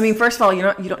 Right. I mean, first of all,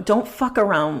 you don't fuck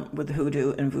around with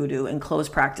hoodoo and voodoo and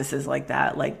closed practices like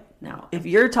that. Like, no. If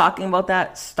you're talking about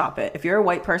that, stop it. If you're a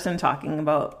white person talking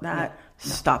about that,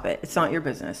 stop it. It's not your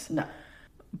business. No.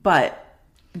 But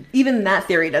even that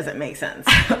theory doesn't make sense.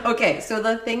 Okay, so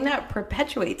the thing that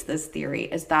perpetuates this theory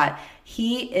is that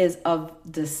he is of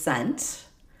descent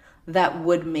that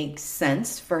would make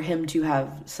sense for him to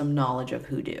have some knowledge of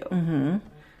hoodoo. Mm-hmm.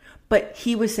 But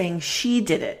he was saying she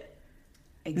did it,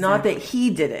 exactly. Not that he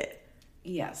did it.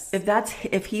 Yes.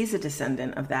 If he's a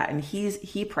descendant of that and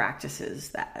he practices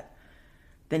that,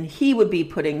 then he would be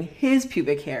putting his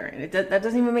pubic hair in it. That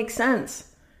doesn't even make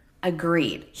sense.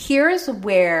 Agreed. Here's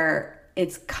where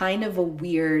it's kind of a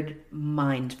weird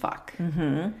mind fuck.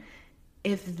 Mm-hmm.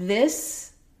 If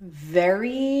this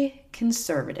very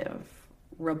conservative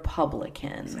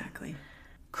Republican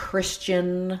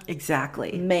Christian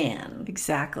man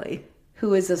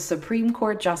who is a Supreme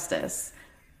Court justice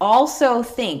also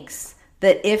thinks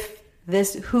that if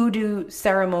this hoodoo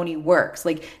ceremony works,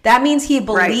 like that means he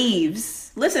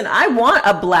believes. Right. Listen, I want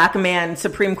a black man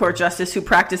Supreme Court justice who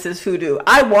practices hoodoo.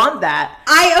 I want that.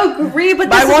 I agree,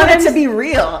 but I want it to be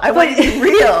real. I want it to be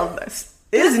real. This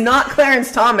is not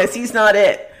Clarence Thomas. He's not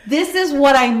it. This is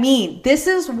what I mean. This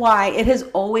is why it has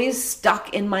always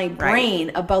stuck in my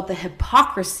brain about the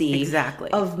hypocrisy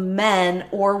of men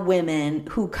or women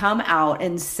who come out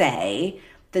and say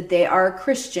that they are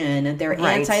Christian and they're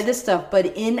anti this stuff, but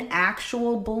in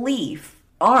actual belief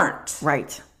aren't.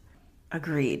 Right.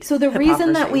 Agreed. So the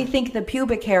reason that we think the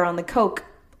pubic hair on the Coke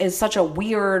is such a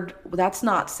weird, that's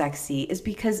not sexy, is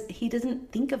because he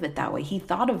doesn't think of it that way. He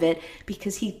thought of it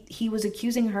because he was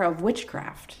accusing her of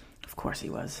witchcraft. Of course he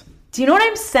was. Do you know what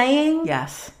I'm saying?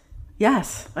 Yes.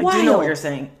 Yes. I do know what you're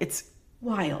saying. It's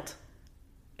wild.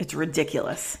 It's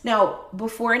ridiculous. Now,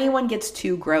 before anyone gets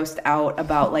too grossed out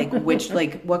about like which,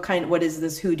 like what is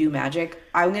this hoodoo magic?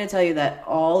 I'm going to tell you that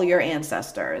all your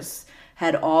ancestors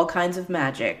had all kinds of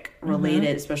magic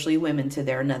related, especially women, to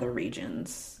their nether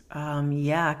regions.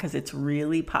 Yeah, because it's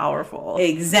really powerful.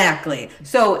 Exactly.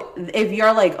 So if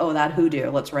you're like, oh, that hoodoo,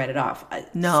 let's write it off.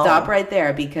 No. Stop right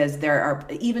there, because there are,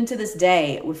 even to this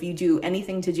day, if you do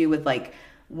anything to do with like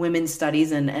women's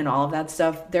studies and all of that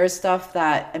stuff, there's stuff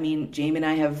that, I mean, Jamie and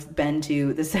I have been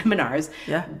to the seminars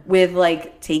with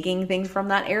like taking things from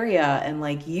that area and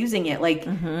like using it. Like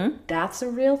that's a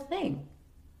real thing.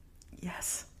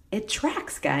 Yes. It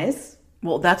tracks, guys.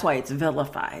 Well, that's why it's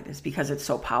vilified, is because it's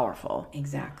so powerful.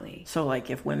 Exactly. So like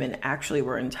if women actually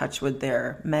were in touch with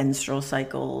their menstrual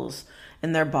cycles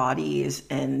and their bodies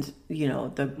and, you know,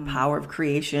 the power of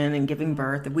creation and giving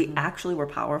birth, if we actually were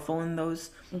powerful in those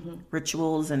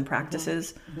rituals and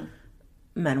practices,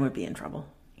 men would be in trouble.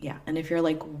 Yeah. And if you're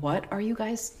like, what are you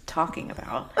guys talking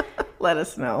about? Let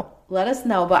us know. Let us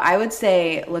know. But I would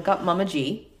say look up Mama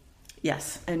G.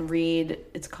 Yes. And read,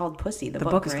 it's called Pussy. The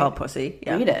book is called Pussy.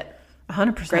 Yeah. Read it.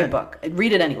 100%. Great book.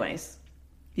 Read it anyways.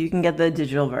 You can get the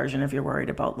digital version if you're worried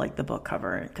about like the book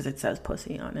cover because it says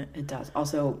pussy on it. It does.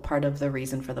 Also, part of the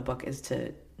reason for the book is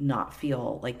to not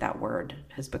feel like that word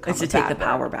has become it's to take the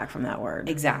power back from that word.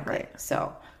 Exactly. Right.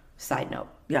 So, side note.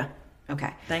 Yeah.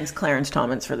 Okay. Thanks, Clarence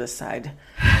Thomas, for this side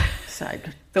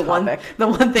the topic.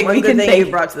 One thing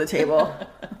you brought to the table.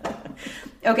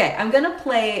 Okay, I'm gonna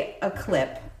play a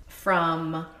clip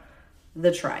from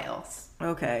the trials.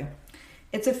 Okay.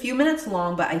 It's a few minutes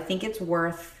long, but I think it's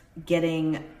worth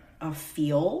getting a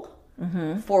feel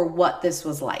for what this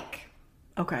was like.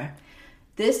 Okay.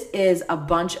 This is a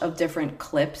bunch of different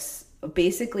clips,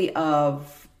 basically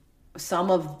of some,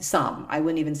 I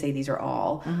wouldn't even say these are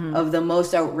all, of the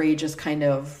most outrageous kind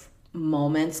of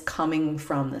moments coming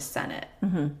from the Senate.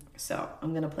 So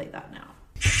I'm going to play that now.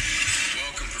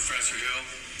 Welcome, Professor Hill.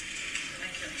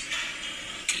 Thank you.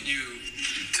 Can you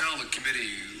tell the committee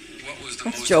what was the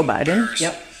most Joe Biden. embarrassing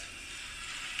Yep.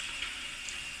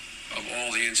 of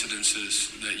all the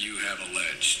incidences that you have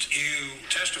alleged? You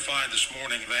testified this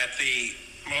morning that the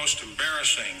most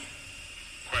embarrassing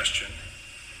question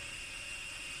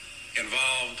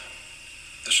involved,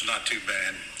 this is not too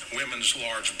bad, women's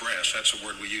large breasts. That's a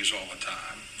word we use all the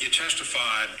time. You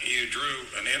testified, you drew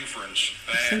an inference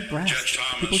that Judge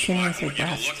Thomas might want you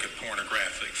to look at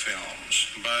pornographic films,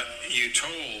 but you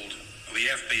told the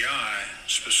FBI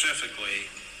specifically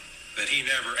that he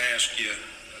never asked you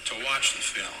to watch the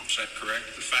films. Is that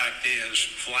correct? The fact is,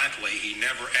 flatly, he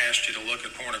never asked you to look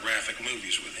at pornographic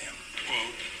movies with him.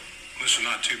 Quote, this is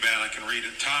not too bad, I can read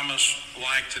it. Thomas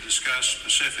liked to discuss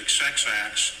specific sex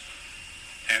acts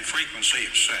and frequency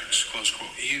of sex, close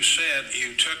quote. You said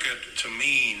you took it to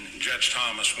mean Judge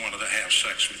Thomas wanted to have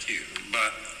sex with you,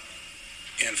 but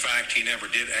in fact, he never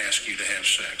did ask you to have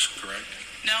sex, correct?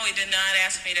 No, he did not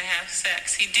ask me to have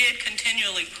sex. He did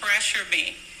continually pressure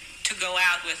me to go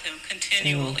out with him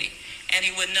continually, and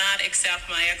he would not accept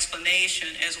my explanation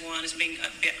as one as being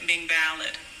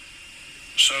valid.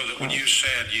 So that when you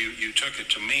said you took it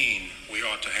to mean we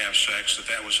ought to have sex,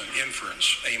 that was an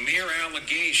inference, a mere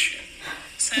allegation.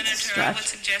 Senator, I would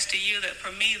suggest to you that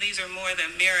for me, these are more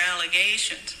than mere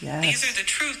allegations. Yes. These are the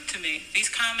truth to me. These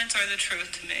comments are the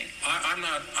truth to me. I'm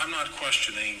not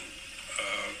questioning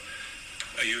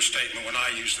your statement when I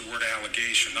use the word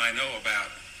allegation. I know about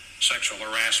sexual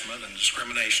harassment and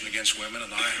discrimination against women,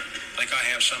 and I think I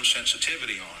have some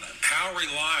sensitivity on it. How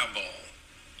reliable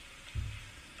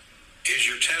is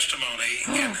your testimony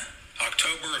in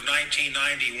October of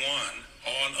 1991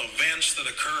 on events that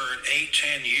occurred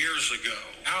 8-10 years ago?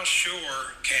 How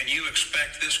sure can you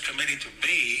expect this committee to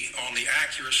be on the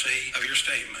accuracy of your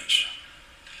statements?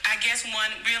 I guess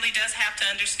one really does have to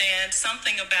understand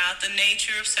something about the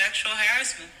nature of sexual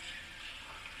harassment.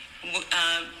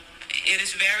 It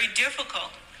is very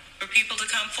difficult for people to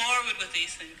come forward with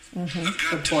these things. I've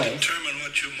got to determine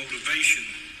what your motivation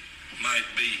might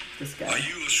be. Are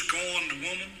you a scorned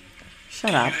woman?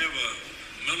 Shut up. Do you have a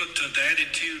militant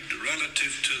attitude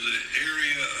relative to the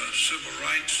area of civil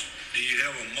rights? Do you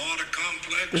have a martyr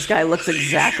complex? This guy looks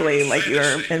exactly like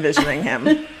you're envisioning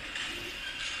him.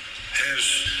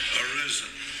 Has arisen.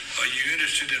 Are you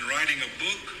interested in writing a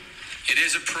book? It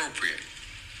is appropriate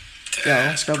to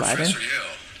ask Professor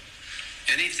Hill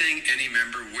anything any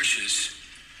member wishes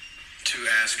to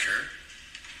ask her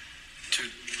to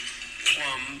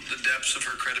plumb the depths of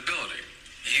her credibility.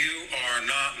 You are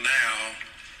not now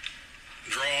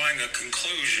drawing a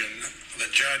conclusion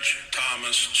that Judge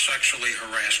Thomas sexually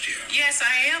harassed you. Yes,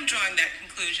 I am drawing that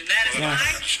conclusion. That is I my...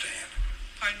 don't understand.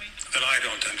 Pardon me? That I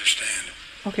don't understand.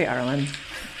 Okay, Arlen.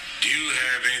 Do you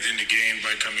have anything to gain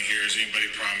by coming here? Has anybody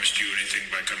promised you anything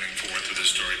by coming forth with this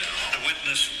story now? The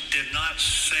witness did not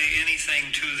say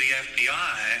anything to the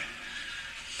FBI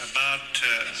about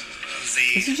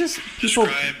This is just people,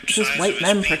 just white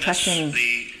men protecting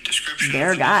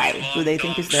their guy, who they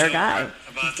think is their guy.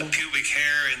 About the pubic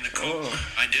hair in the coat.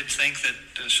 I did think that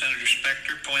Senator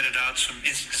Spector pointed out some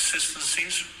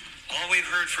inconsistencies All we've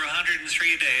heard for 103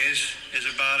 days is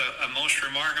about a most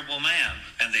remarkable man,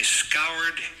 and they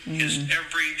scoured his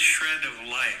every shred of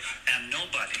life, and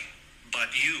nobody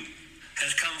but you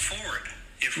has come forward.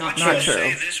 If what you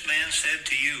say this man said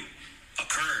to you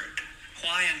occurred,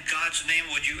 why in God's name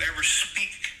would you ever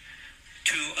speak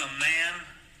to a man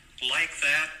like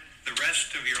that the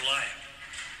rest of your life?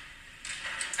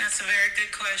 That's a very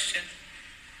good question.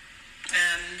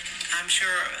 And I'm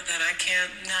sure that I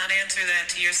can't not answer that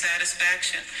to your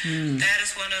satisfaction. That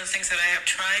is one of the things that I have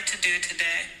tried to do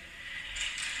today.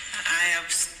 I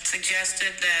have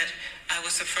suggested that I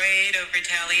was afraid of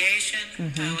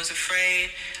retaliation. I was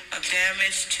afraid of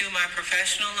damage to my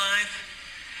professional life.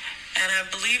 And I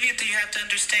believe that you have to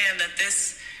understand that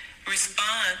this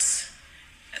response,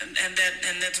 and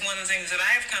that's one of the things that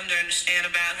I've come to understand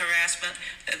about harassment,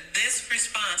 that this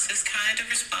response, this kind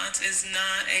of response, is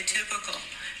not atypical.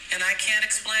 And I can't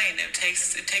explain. It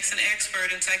takes an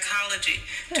expert in psychology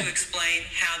to explain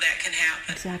how that can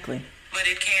happen. Exactly. But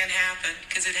it can happen,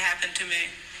 because it happened to me.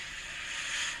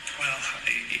 Well,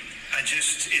 it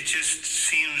just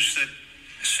seems that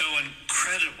so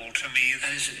incredible to me.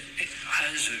 That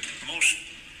is a most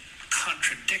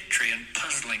contradictory and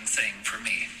puzzling thing for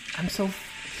me. I'm so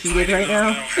heated right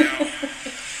now. How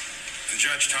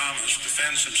Judge Thomas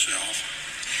defends himself.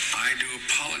 I do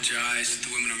apologize to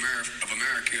the women of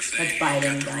America if they got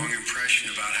the wrong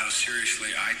impression about how seriously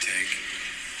I take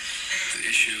the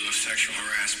issue of sexual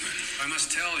harassment. I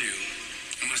must tell you,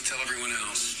 I must tell everyone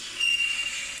else,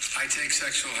 I take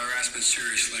sexual harassment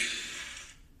seriously.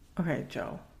 Okay,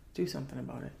 Joe, do something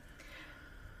about it.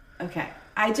 Okay.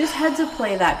 I just had to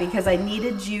play that because I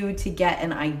needed you to get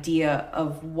an idea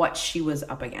of what she was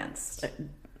up against.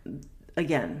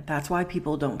 Again, that's why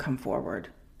people don't come forward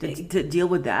to deal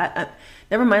with that.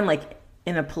 Never mind, like,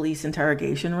 in a police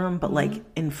interrogation room, but, like,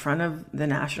 in front of the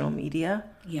national media.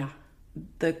 Yeah.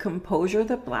 The composure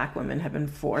that Black women have been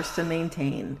forced to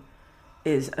maintain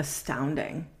is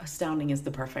astounding. Astounding is the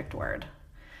perfect word.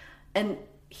 And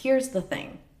here's the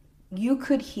thing. You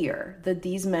could hear that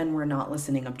these men were not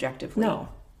listening objectively. No.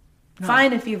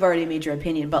 Fine if you've already made your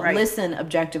opinion, but listen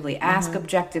objectively. Ask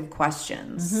objective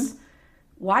questions.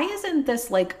 Why isn't this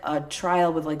like a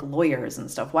trial with like lawyers and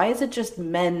stuff? Why is it just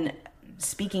men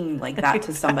speaking like that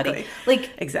to somebody?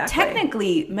 Like,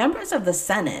 technically, members of the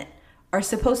Senate are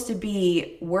supposed to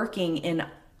be working in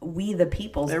we the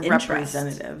people's interests. They're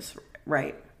representatives,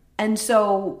 right. And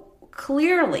so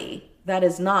clearly that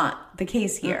is not the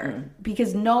case here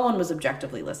because no one was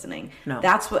objectively listening. No.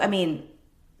 That's what, I mean,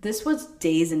 this was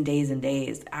days and days and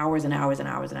days, hours and hours and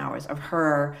hours and hours of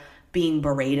her being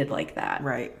berated like that.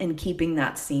 Right. And keeping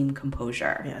that same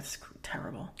composure. Yeah, it's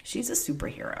terrible. She's a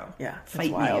superhero. Yeah.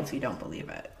 Fight me if you don't believe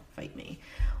it. Fight me.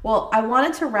 Well, I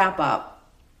wanted to wrap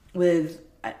up with,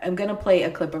 I'm going to play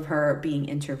a clip of her being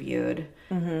interviewed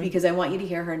because I want you to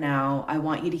hear her now. I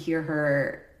want you to hear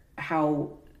her,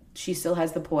 how she still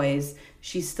has the poise.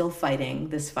 She's still fighting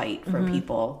this fight for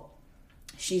people.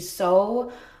 She's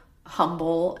so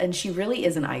humble, and she really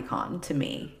is an icon to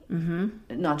me.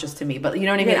 Not just to me, but you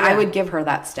know what I mean? I would give her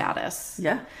that status.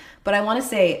 Yeah. But I want to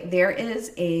say there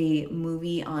is a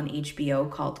movie on HBO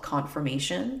called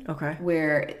Confirmation. Okay.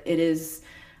 Where it is,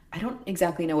 I don't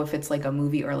exactly know if it's like a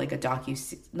movie or like a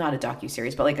not a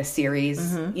docu-series, but like a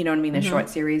series. You know what I mean? A short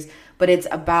series. But it's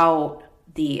about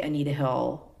the Anita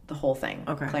Hill, the whole thing.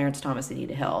 Okay. Clarence Thomas,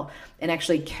 Anita Hill. And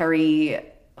actually Kerry,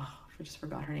 I just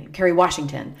forgot her name. Kerry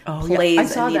Washington plays I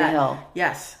saw Anita that. Hill.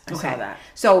 Yes, I saw that.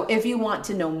 So if you want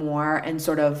to know more and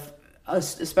sort of,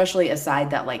 especially a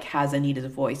side that like has Anita's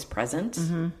voice present,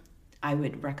 I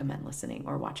would recommend listening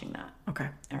or watching that. Okay.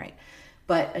 All right.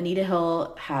 But Anita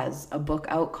Hill has a book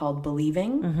out called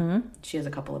Believing. She has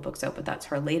a couple of books out, but that's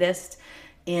her latest.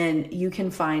 And you can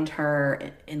find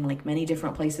her in like many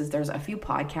different places. There's a few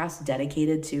podcasts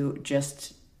dedicated to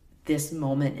just this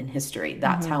moment in history.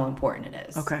 That's how important it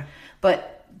is. Okay.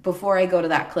 But before I go to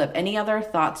that clip, any other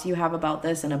thoughts you have about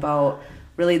this and about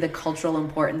really the cultural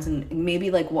importance and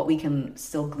maybe like what we can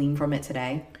still glean from it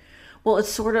today? Well, it's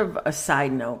sort of a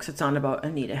side note because it's not about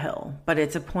Anita Hill, but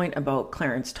it's a point about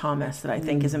Clarence Thomas that I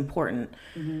think is important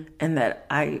and that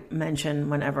I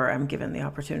mention whenever I'm given the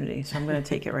opportunity. So I'm going to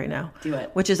take it right now. Do it.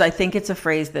 Which is, I think it's a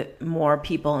phrase that more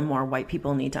people and more white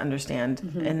people need to understand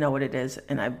and know what it is.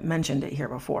 And I've mentioned it here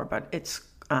before, but it's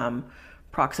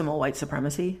proximal white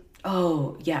supremacy.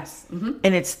 Oh, yes.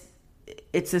 And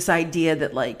it's this idea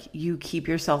that like you keep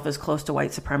yourself as close to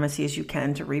white supremacy as you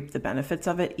can to reap the benefits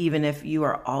of it, even if you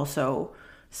are also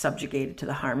subjugated to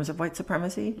the harms of white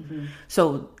supremacy.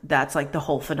 So that's like the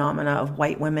whole phenomena of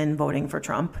white women voting for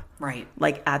Trump, right?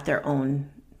 Like at their own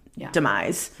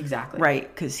demise. Exactly. Right,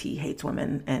 because he hates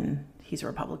women and he's a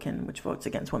Republican, which votes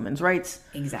against women's rights.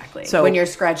 Exactly. So when you're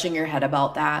scratching your head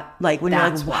about that, like when you're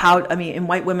like, how? I mean, and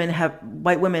white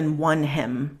women won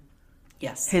him.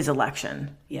 Yes. His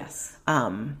election. Yes.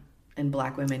 And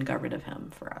black women got rid of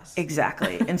him for us.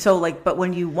 Exactly. And so like, but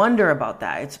when you wonder about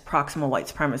that, it's proximal white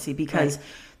supremacy because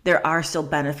there are still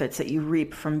benefits that you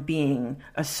reap from being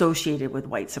associated with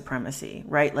white supremacy,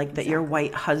 right? Like that your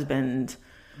white husband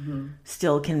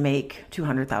still can make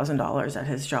 $200,000 at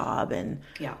his job. And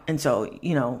so,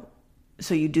 you know,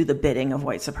 so you do the bidding of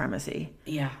white supremacy.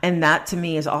 Yeah. And that to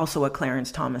me is also what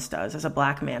Clarence Thomas does as a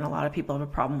black man. A lot of people have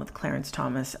a problem with Clarence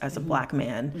Thomas as a black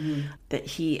man, that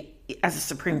he, as a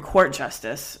Supreme Court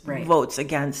justice, votes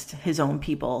against his own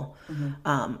people,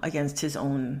 against his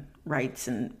own rights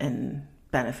and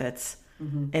benefits.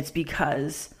 It's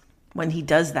because when he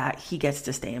does that, he gets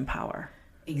to stay in power.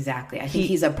 Exactly. I think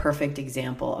he's a perfect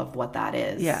example of what that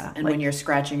is. Yeah. And when you're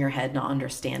scratching your head not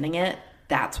understanding it,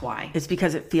 that's why. It's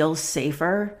because it feels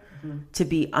safer to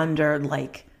be under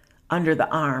the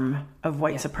arm of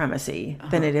white supremacy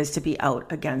than it is to be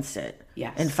out against it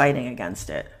and fighting against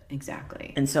it.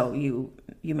 Exactly. And so you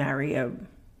marry a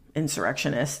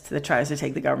insurrectionist that tries to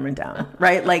take the government down,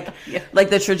 right? Like, like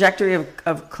the trajectory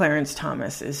of Clarence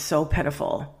Thomas is so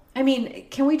pitiful. I mean,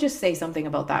 can we just say something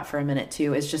about that for a minute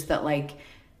too? It's just that like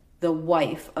the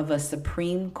wife of a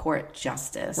Supreme Court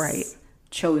justice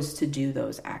chose to do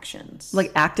those actions.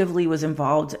 Like actively was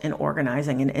involved in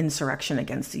organizing an insurrection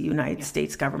against the United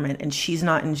States government, and she's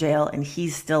not in jail and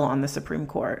he's still on the Supreme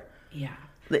Court. Yeah.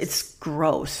 It's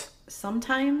gross.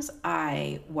 Sometimes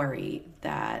I worry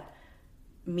that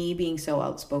me being so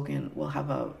outspoken will have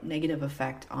a negative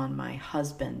effect on my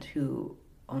husband who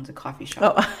owns a coffee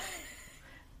shop. Oh.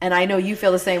 And I know you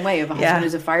feel the same way of a husband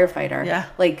who's a firefighter. Yeah.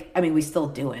 Like, I mean, we still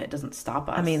do it. It doesn't stop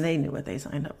us. I mean, they knew what they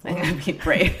signed up for. I mean,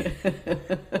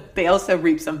 right. They also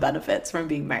reap some benefits from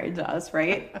being married to us,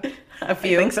 right? A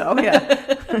few. I think so,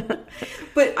 yeah.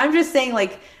 But I'm just saying,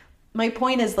 like, my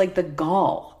point is, like, the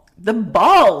gall. The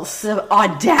balls. The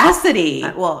audacity.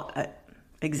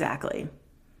 Exactly.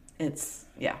 It's,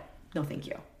 no thank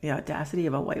you. The audacity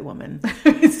of a white woman.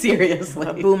 Seriously.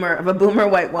 Of a boomer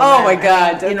white woman. Oh my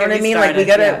God. You know what I mean? Like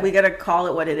we gotta call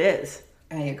it what it is.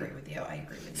 I agree with you.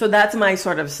 So that's my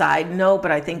sort of side note,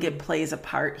 but I think it plays a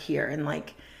part here in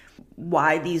like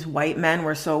why these white men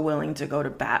were so willing to go to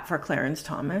bat for Clarence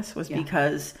Thomas was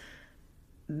because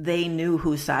they knew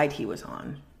whose side he was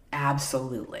on.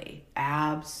 Absolutely.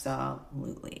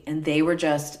 And they were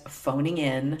just phoning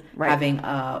in, having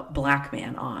a black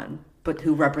man on, but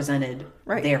who represented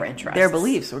their interests. Their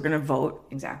beliefs. We're going to vote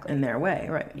exactly in their way.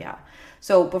 Right. Yeah.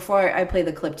 So before I play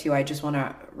the clip too, I just want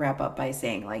to wrap up by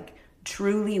saying like,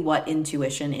 truly what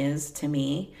intuition is to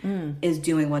me is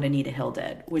doing what Anita Hill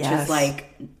did, which is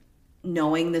like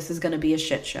knowing this is going to be a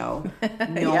shit show,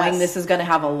 knowing this is going to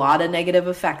have a lot of negative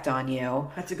effect on you.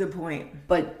 That's a good point.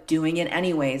 But doing it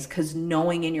anyways, because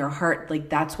knowing in your heart, like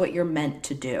that's what you're meant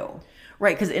to do.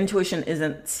 Right, because intuition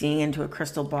isn't seeing into a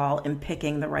crystal ball and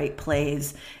picking the right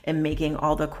plays and making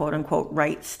all the quote-unquote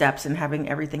right steps and having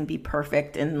everything be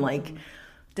perfect and like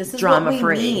this is drama-free.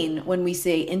 What we mean when we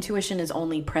say intuition is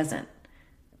only present.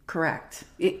 Correct.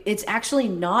 It's actually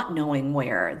not knowing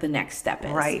where the next step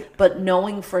is. Right. But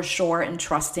knowing for sure and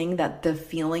trusting that the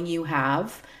feeling you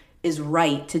have is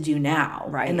right to do now.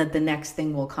 Right. And that the next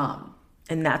thing will come.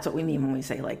 And that's what we mean when we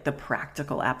say like the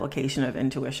practical application of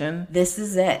intuition. This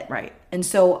is it. Right. And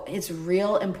so it's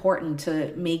real important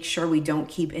to make sure we don't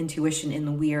keep intuition in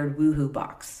the weird woohoo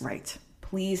box. Right.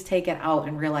 Please take it out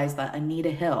and realize that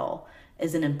Anita Hill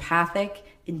is an empathic,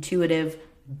 intuitive,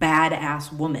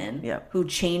 badass woman who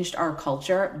changed our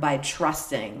culture by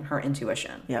trusting her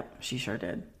intuition. Yep, she sure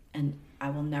did. And I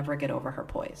will never get over her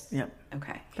poise. Yep.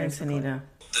 Okay. Thanks, Anita.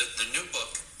 The new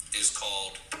book is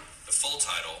called, the full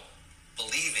title,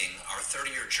 Believing Our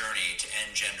 30-Year Journey to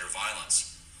End Gender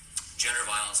Violence. Gender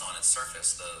violence on its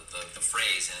surface, the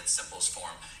phrase in its simplest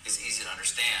form, is easy to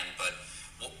understand, but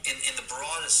in the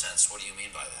broadest sense, what do you mean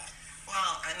by that?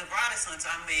 Well, in the broadest sense,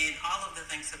 I mean all of the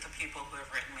things that the people who have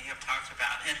written me have talked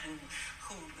about, and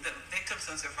who the victims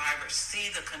and survivors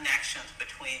see the connections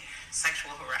between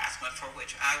sexual harassment, for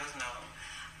which I was known,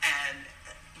 and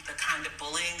the kind of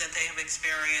bullying that they have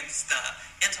experienced, the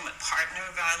intimate partner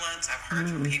violence. I've heard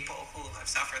from people who have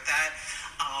suffered that.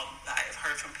 I've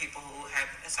heard from people who have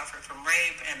suffered from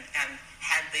rape and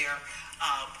had their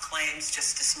claims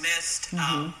just dismissed,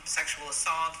 sexual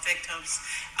assault victims.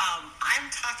 I'm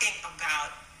talking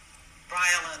about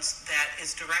violence that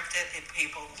is directed at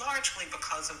people largely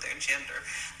because of their gender,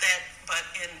 that But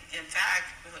in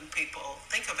fact, when people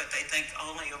think of it, they think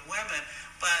only of women.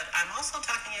 But I'm also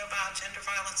talking about gender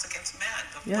violence against men.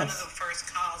 One of the first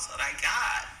calls that I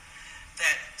got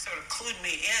that sort of clued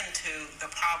me into the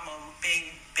problem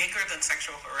being bigger than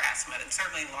sexual harassment and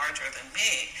certainly larger than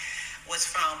me was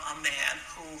from a man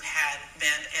who had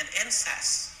been an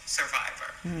incest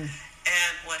survivor.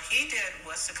 And what he did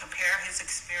was to compare his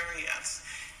experience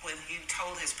when he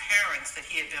told his parents that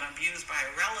he had been abused by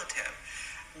a relative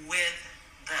with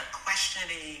the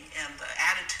questioning and the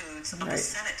attitudes of the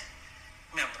Senate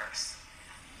members.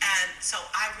 And so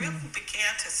I really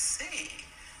began to see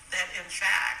that, in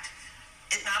fact,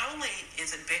 it not only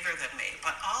is it bigger than me,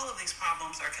 but all of these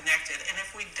problems are connected. And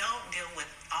if we don't deal with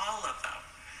all of them,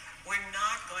 we're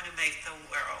not going to make the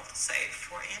world safe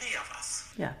for any of us.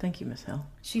 Yeah, thank you, Miss Hill.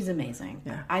 She's amazing.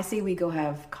 Yeah. I say we go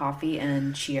have coffee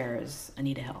and cheers,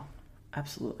 Anita Hill.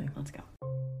 Absolutely. Let's go.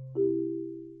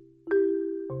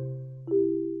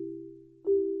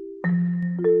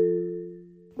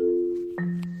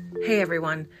 Hey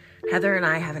everyone, Heather and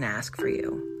I have an ask for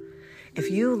you. If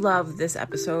you love this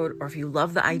episode or if you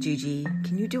love the IGG,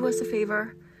 can you do us a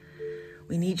favor?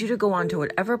 We need you to go onto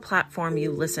whatever platform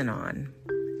you listen on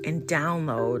and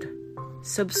download,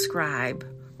 subscribe,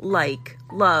 like,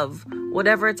 love,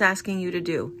 whatever it's asking you to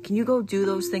do. Can you go do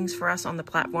those things for us on the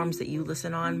platforms that you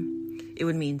listen on? It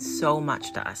would mean so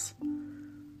much to us.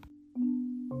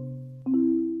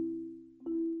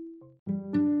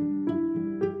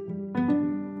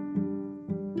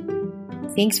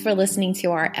 Thanks for listening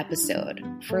to our episode.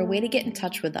 For a way to get in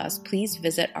touch with us, please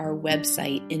visit our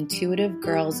website,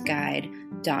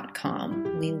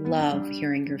 intuitivegirlsguide.com. We love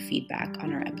hearing your feedback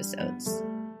on our episodes.